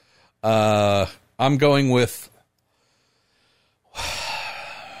right. I'm going with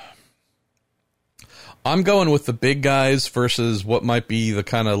the big guys versus what might be the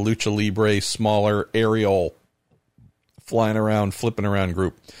kind of lucha libre, smaller aerial flying around, flipping around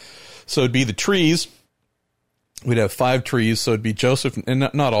group. So it'd be the trees. We'd have 5 trees. So it'd be Joseph, and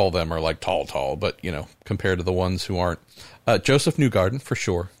not all of them are like tall, but compared to the ones who aren't. Joseph Newgarden for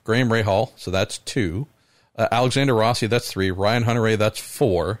sure. Graham Rahal, so that's 2. Alexander Rossi, that's 3. Ryan Hunter-Reay, that's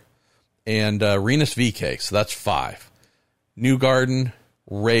 4. And Rinus VeeKay, so that's 5. Newgarden,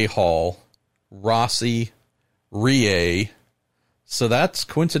 Rahal, Rossi, Rie. So that's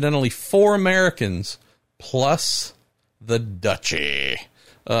coincidentally 4 Americans plus the Dutchie.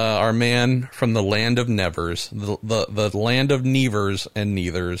 Our man from the land of nevers, the land of nevers and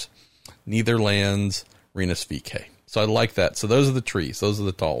neithers, Netherlands, Rinus VeeKay. So I like that. So those are the trees. Those are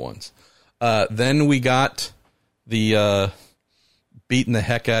the tall ones. Then we got the beating the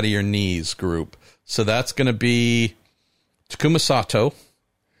heck out of your knees group. So that's going to be Takuma Sato.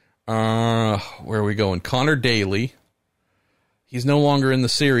 Where are we going? Connor Daly. He's no longer in the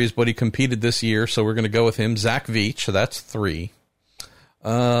series, but he competed this year, so we're going to go with him. Zach Veach, so that's 3. Who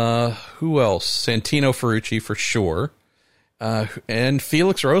else? Santino Ferrucci for sure. And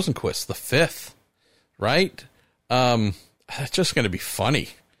Felix Rosenquist, the 5th, right? It's just going to be funny.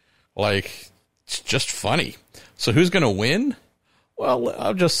 Like, it's just funny. So who's going to win? Well,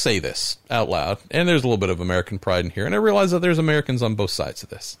 I'll just say this out loud. And there's a little bit of American pride in here. And I realize that there's Americans on both sides of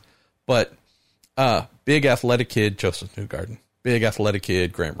this. But big athletic kid, Joseph Newgarden. Big athletic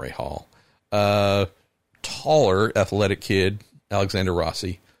kid, Graham Rahal. Taller athletic kid, Alexander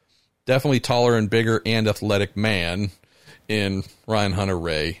Rossi. Definitely taller and bigger and athletic man in Ryan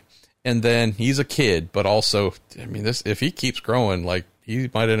Hunter-Reay. And then he's a kid, but also, I mean, if he keeps growing, like, he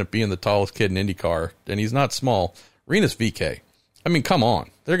might end up being the tallest kid in IndyCar, and he's not small. Rinus VeeKay. I mean, come on.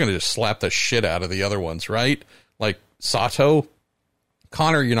 They're going to just slap the shit out of the other ones, right? Like, Sato,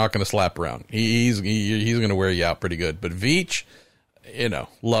 Connor, you're not going to slap around. He's going to wear you out pretty good. But Veach,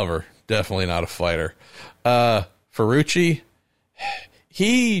 lover, definitely not a fighter. Ferrucci,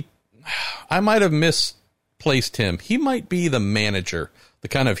 I might have misplaced him. He might be the manager, the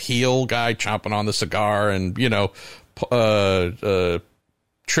kind of heel guy chomping on the cigar and,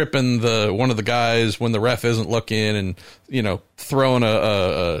 tripping one of the guys when the ref isn't looking and, throwing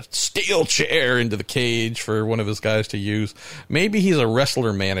a steel chair into the cage for one of his guys to use. Maybe he's a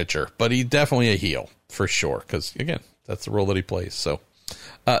wrestler manager, but he's definitely a heel for sure. Because, again, that's the role that he plays. So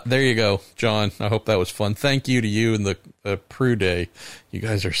there you go, John. I hope that was fun. Thank you to you and the Prue Day. You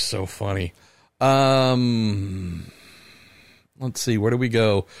guys are so funny. Let's see, where do we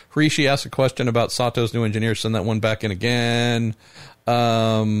go? Harishi asked a question about Sato's new engineer. Send that one back in again.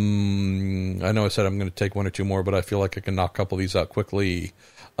 I know I said I'm going to take 1 or 2 more, but I feel like I can knock a couple of these out quickly.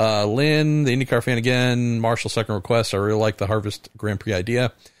 Lynn, the IndyCar fan again. Marshall, second request. I really like the Harvest Grand Prix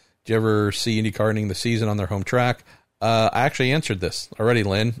idea. Do you ever see IndyCar ending the season on their home track? I actually answered this already,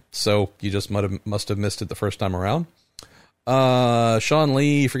 Lynn, so you just must have missed it the first time around. Sean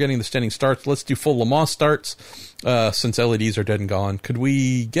Lee, forgetting the standing starts. Let's do full Le Mans starts since LEDs are dead and gone. Could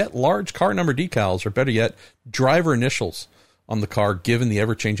we get large car number decals, or better yet, driver initials on the car, given the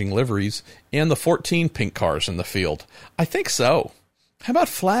ever-changing liveries and the 14 pink cars in the field? I think so. How about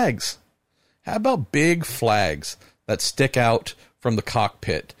flags? How about big flags that stick out from the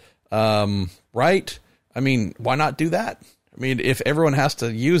cockpit? Right? I mean, why not do that? I mean, if everyone has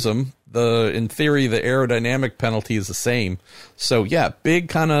to use them, in theory, the aerodynamic penalty is the same. So, yeah, big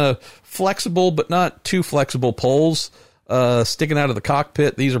kind of flexible, but not too flexible poles sticking out of the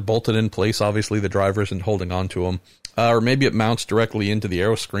cockpit. These are bolted in place. Obviously, the driver isn't holding on to them. Or maybe it mounts directly into the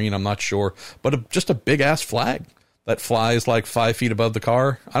aero screen. I'm not sure. But just a big-ass flag that flies like 5 feet above the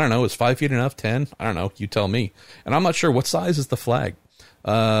car. I don't know. Is 5 feet enough? 10? I don't know. You tell me. And I'm not sure. What size is the flag?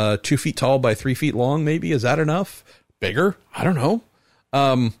 2 feet tall by 3 feet long, maybe? Is that enough? Bigger? I don't know.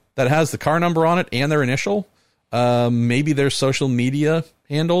 That has the car number on it and their initial. Maybe their social media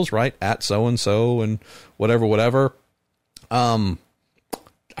handles, right? At so-and-so and whatever. I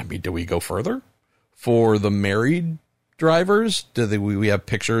mean, do we go further? For the married drivers, we have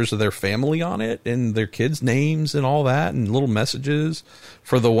pictures of their family on it and their kids' names and all that and little messages?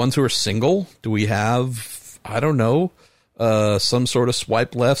 For the ones who are single, do we have, I don't know, some sort of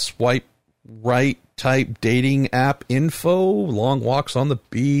swipe left, swipe right type dating app info? Long walks on the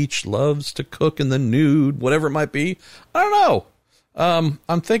beach, loves to cook in the nude, whatever it might be. I don't know.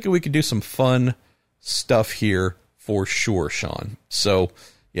 I'm thinking we could do some fun stuff here for sure, Sean. So,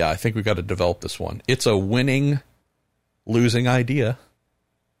 yeah, I think we got to develop this one. It's a winning losing idea.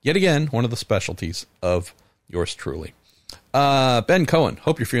 Yet again, one of the specialties of yours truly. Ben Cohen,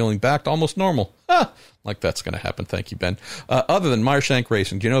 hope you're feeling back to almost normal. Like that's going to happen. Thank you, Ben. Other than Meyershank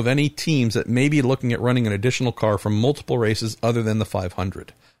Racing, do you know of any teams that may be looking at running an additional car for multiple races other than the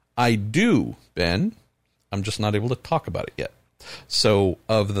 500? I do, Ben. I'm just not able to talk about it yet. So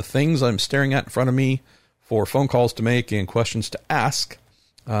of the things I'm staring at in front of me for phone calls to make and questions to ask,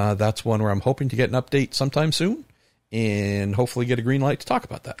 that's one where I'm hoping to get an update sometime soon and hopefully get a green light to talk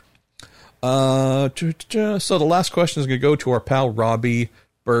about that. So the last question is going to go to our pal Robbie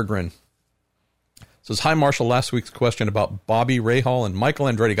Berggren. It says, hi, Marshall. Last week's question about Bobby Rahal and Michael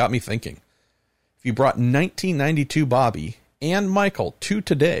Andretti got me thinking. If you brought 1992 Bobby and Michael to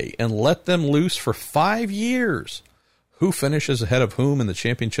today and let them loose for 5 years, who finishes ahead of whom in the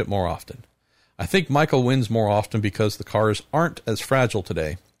championship more often? I think Michael wins more often because the cars aren't as fragile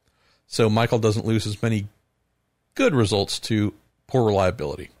today, so Michael doesn't lose as many good results to poor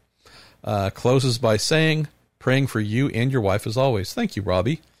reliability. Closes by saying, praying for you and your wife as always. Thank you,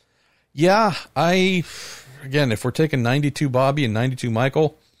 Robbie. Yeah, again, if we're taking 92 Bobby and 92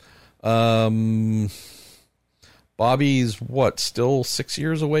 Michael, Bobby's still 6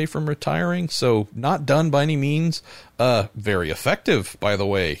 years away from retiring, so not done by any means. Very effective, by the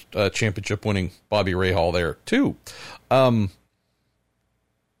way, championship winning Bobby Rahal there too.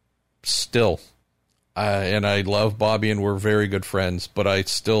 Still, and I love Bobby and we're very good friends, but I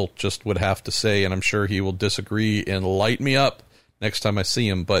still just would have to say, and I'm sure he will disagree and light me up next time I see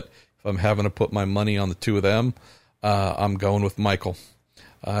him, but if I'm having to put my money on the two of them, I'm going with Michael.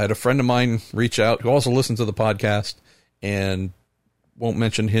 I had a friend of mine reach out who also listens to the podcast and won't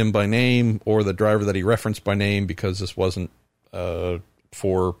mention him by name or the driver that he referenced by name because this wasn't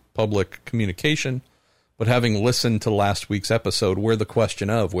for public communication. But having listened to last week's episode where the question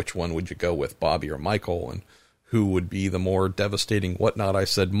of which one would you go with, Bobby or Michael, and who would be the more devastating whatnot, I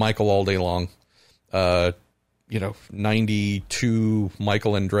said Michael all day long. 92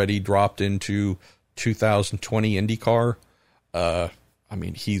 Michael Andretti dropped into 2020 IndyCar.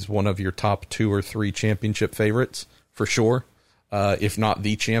 He's one of your top 2 or 3 championship favorites for sure. If not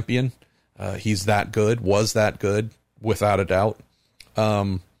the champion, he's that good, was that good without a doubt.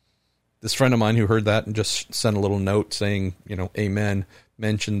 This friend of mine who heard that and just sent a little note saying, amen,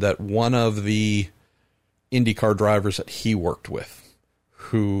 mentioned that one of the IndyCar drivers that he worked with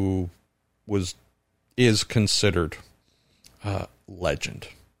who is considered legend,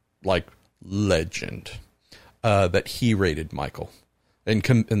 that he rated Michael. And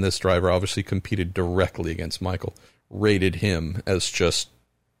this driver obviously competed directly against Michael, rated him as just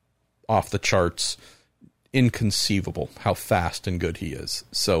off the charts, inconceivable how fast and good he is.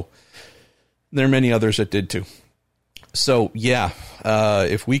 So there are many others that did too. So yeah,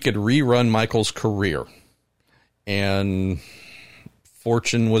 if we could rerun Michael's career and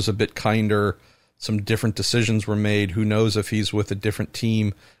fortune was a bit kinder, some different decisions were made, who knows if he's with a different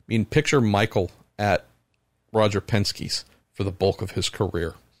team. I mean, picture Michael at Roger Penske's for the bulk of his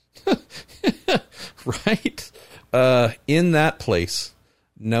career. Right? In that place,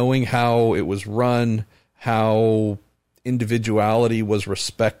 knowing how it was run, how individuality was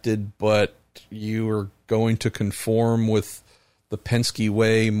respected, but you were going to conform with the Penske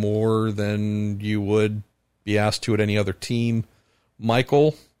way more than you would be asked to at any other team.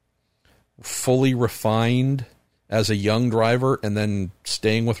 Michael, fully refined as a young driver and then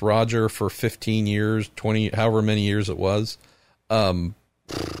staying with Roger for 15 years, 20, however many years it was.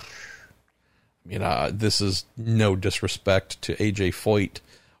 This is no disrespect to AJ Foyt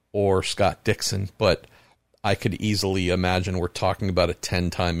or Scott Dixon, but I could easily imagine we're talking about a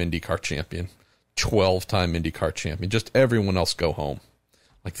 10-time IndyCar champion, 12-time IndyCar champion, just everyone else go home.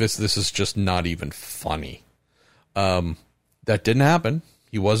 Like this is just not even funny. That didn't happen.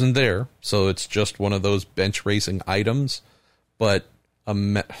 He wasn't there, so it's just one of those bench racing items. But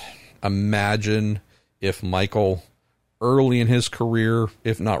imagine if Michael, early in his career,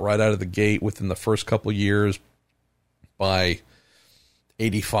 if not right out of the gate, within the first couple years, by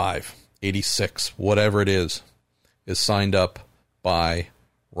 85, 86, whatever it is signed up by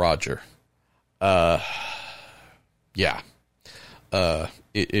Roger.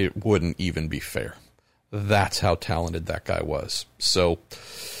 It wouldn't even be fair. That's how talented that guy was. So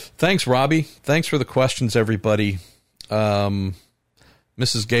thanks, Robbie. Thanks for the questions, everybody. Mrs.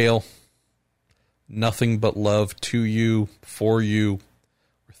 Gale, nothing but love to you, for you.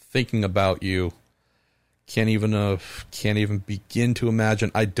 We're thinking about you. Can't even begin to imagine.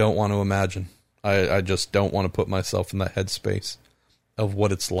 I don't want to imagine. I just don't want to put myself in that headspace of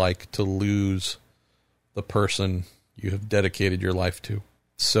what it's like to lose the person you have dedicated your life to.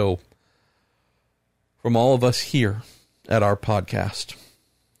 So, from all of us here at our podcast.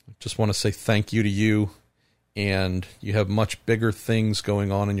 I just want to say thank you to you, and you have much bigger things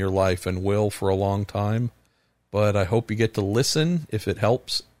going on in your life and will for a long time, but I hope you get to listen if it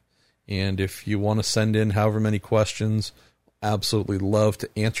helps. And if you want to send in however many questions, absolutely love to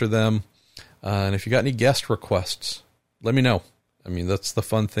answer them. And if you got any guest requests, let me know. I mean, that's the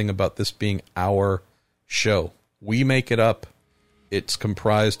fun thing about this being our show. We make it up. It's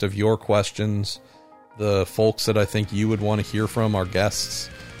comprised of your questions, the folks that I think you would want to hear from, our guests.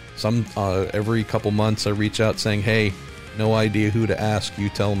 Every couple months I reach out saying, hey, no idea who to ask, you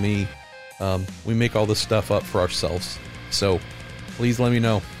tell me. We make all this stuff up for ourselves. So please let me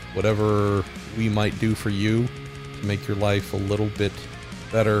know whatever we might do for you to make your life a little bit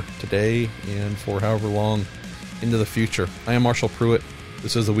better today and for however long into the future. I am Marshall Pruitt.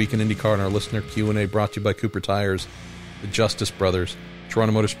 This is the Week in IndyCar and our listener Q&A brought to you by Cooper Tires, the Justice Brothers,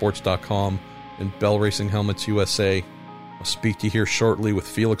 TorontoMotorsports.com, and Bell Racing Helmets USA. I'll speak to you here shortly with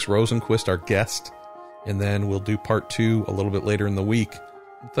Felix Rosenquist, our guest, and then we'll do part 2 a little bit later in the week.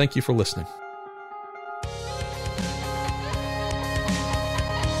 Thank you for listening.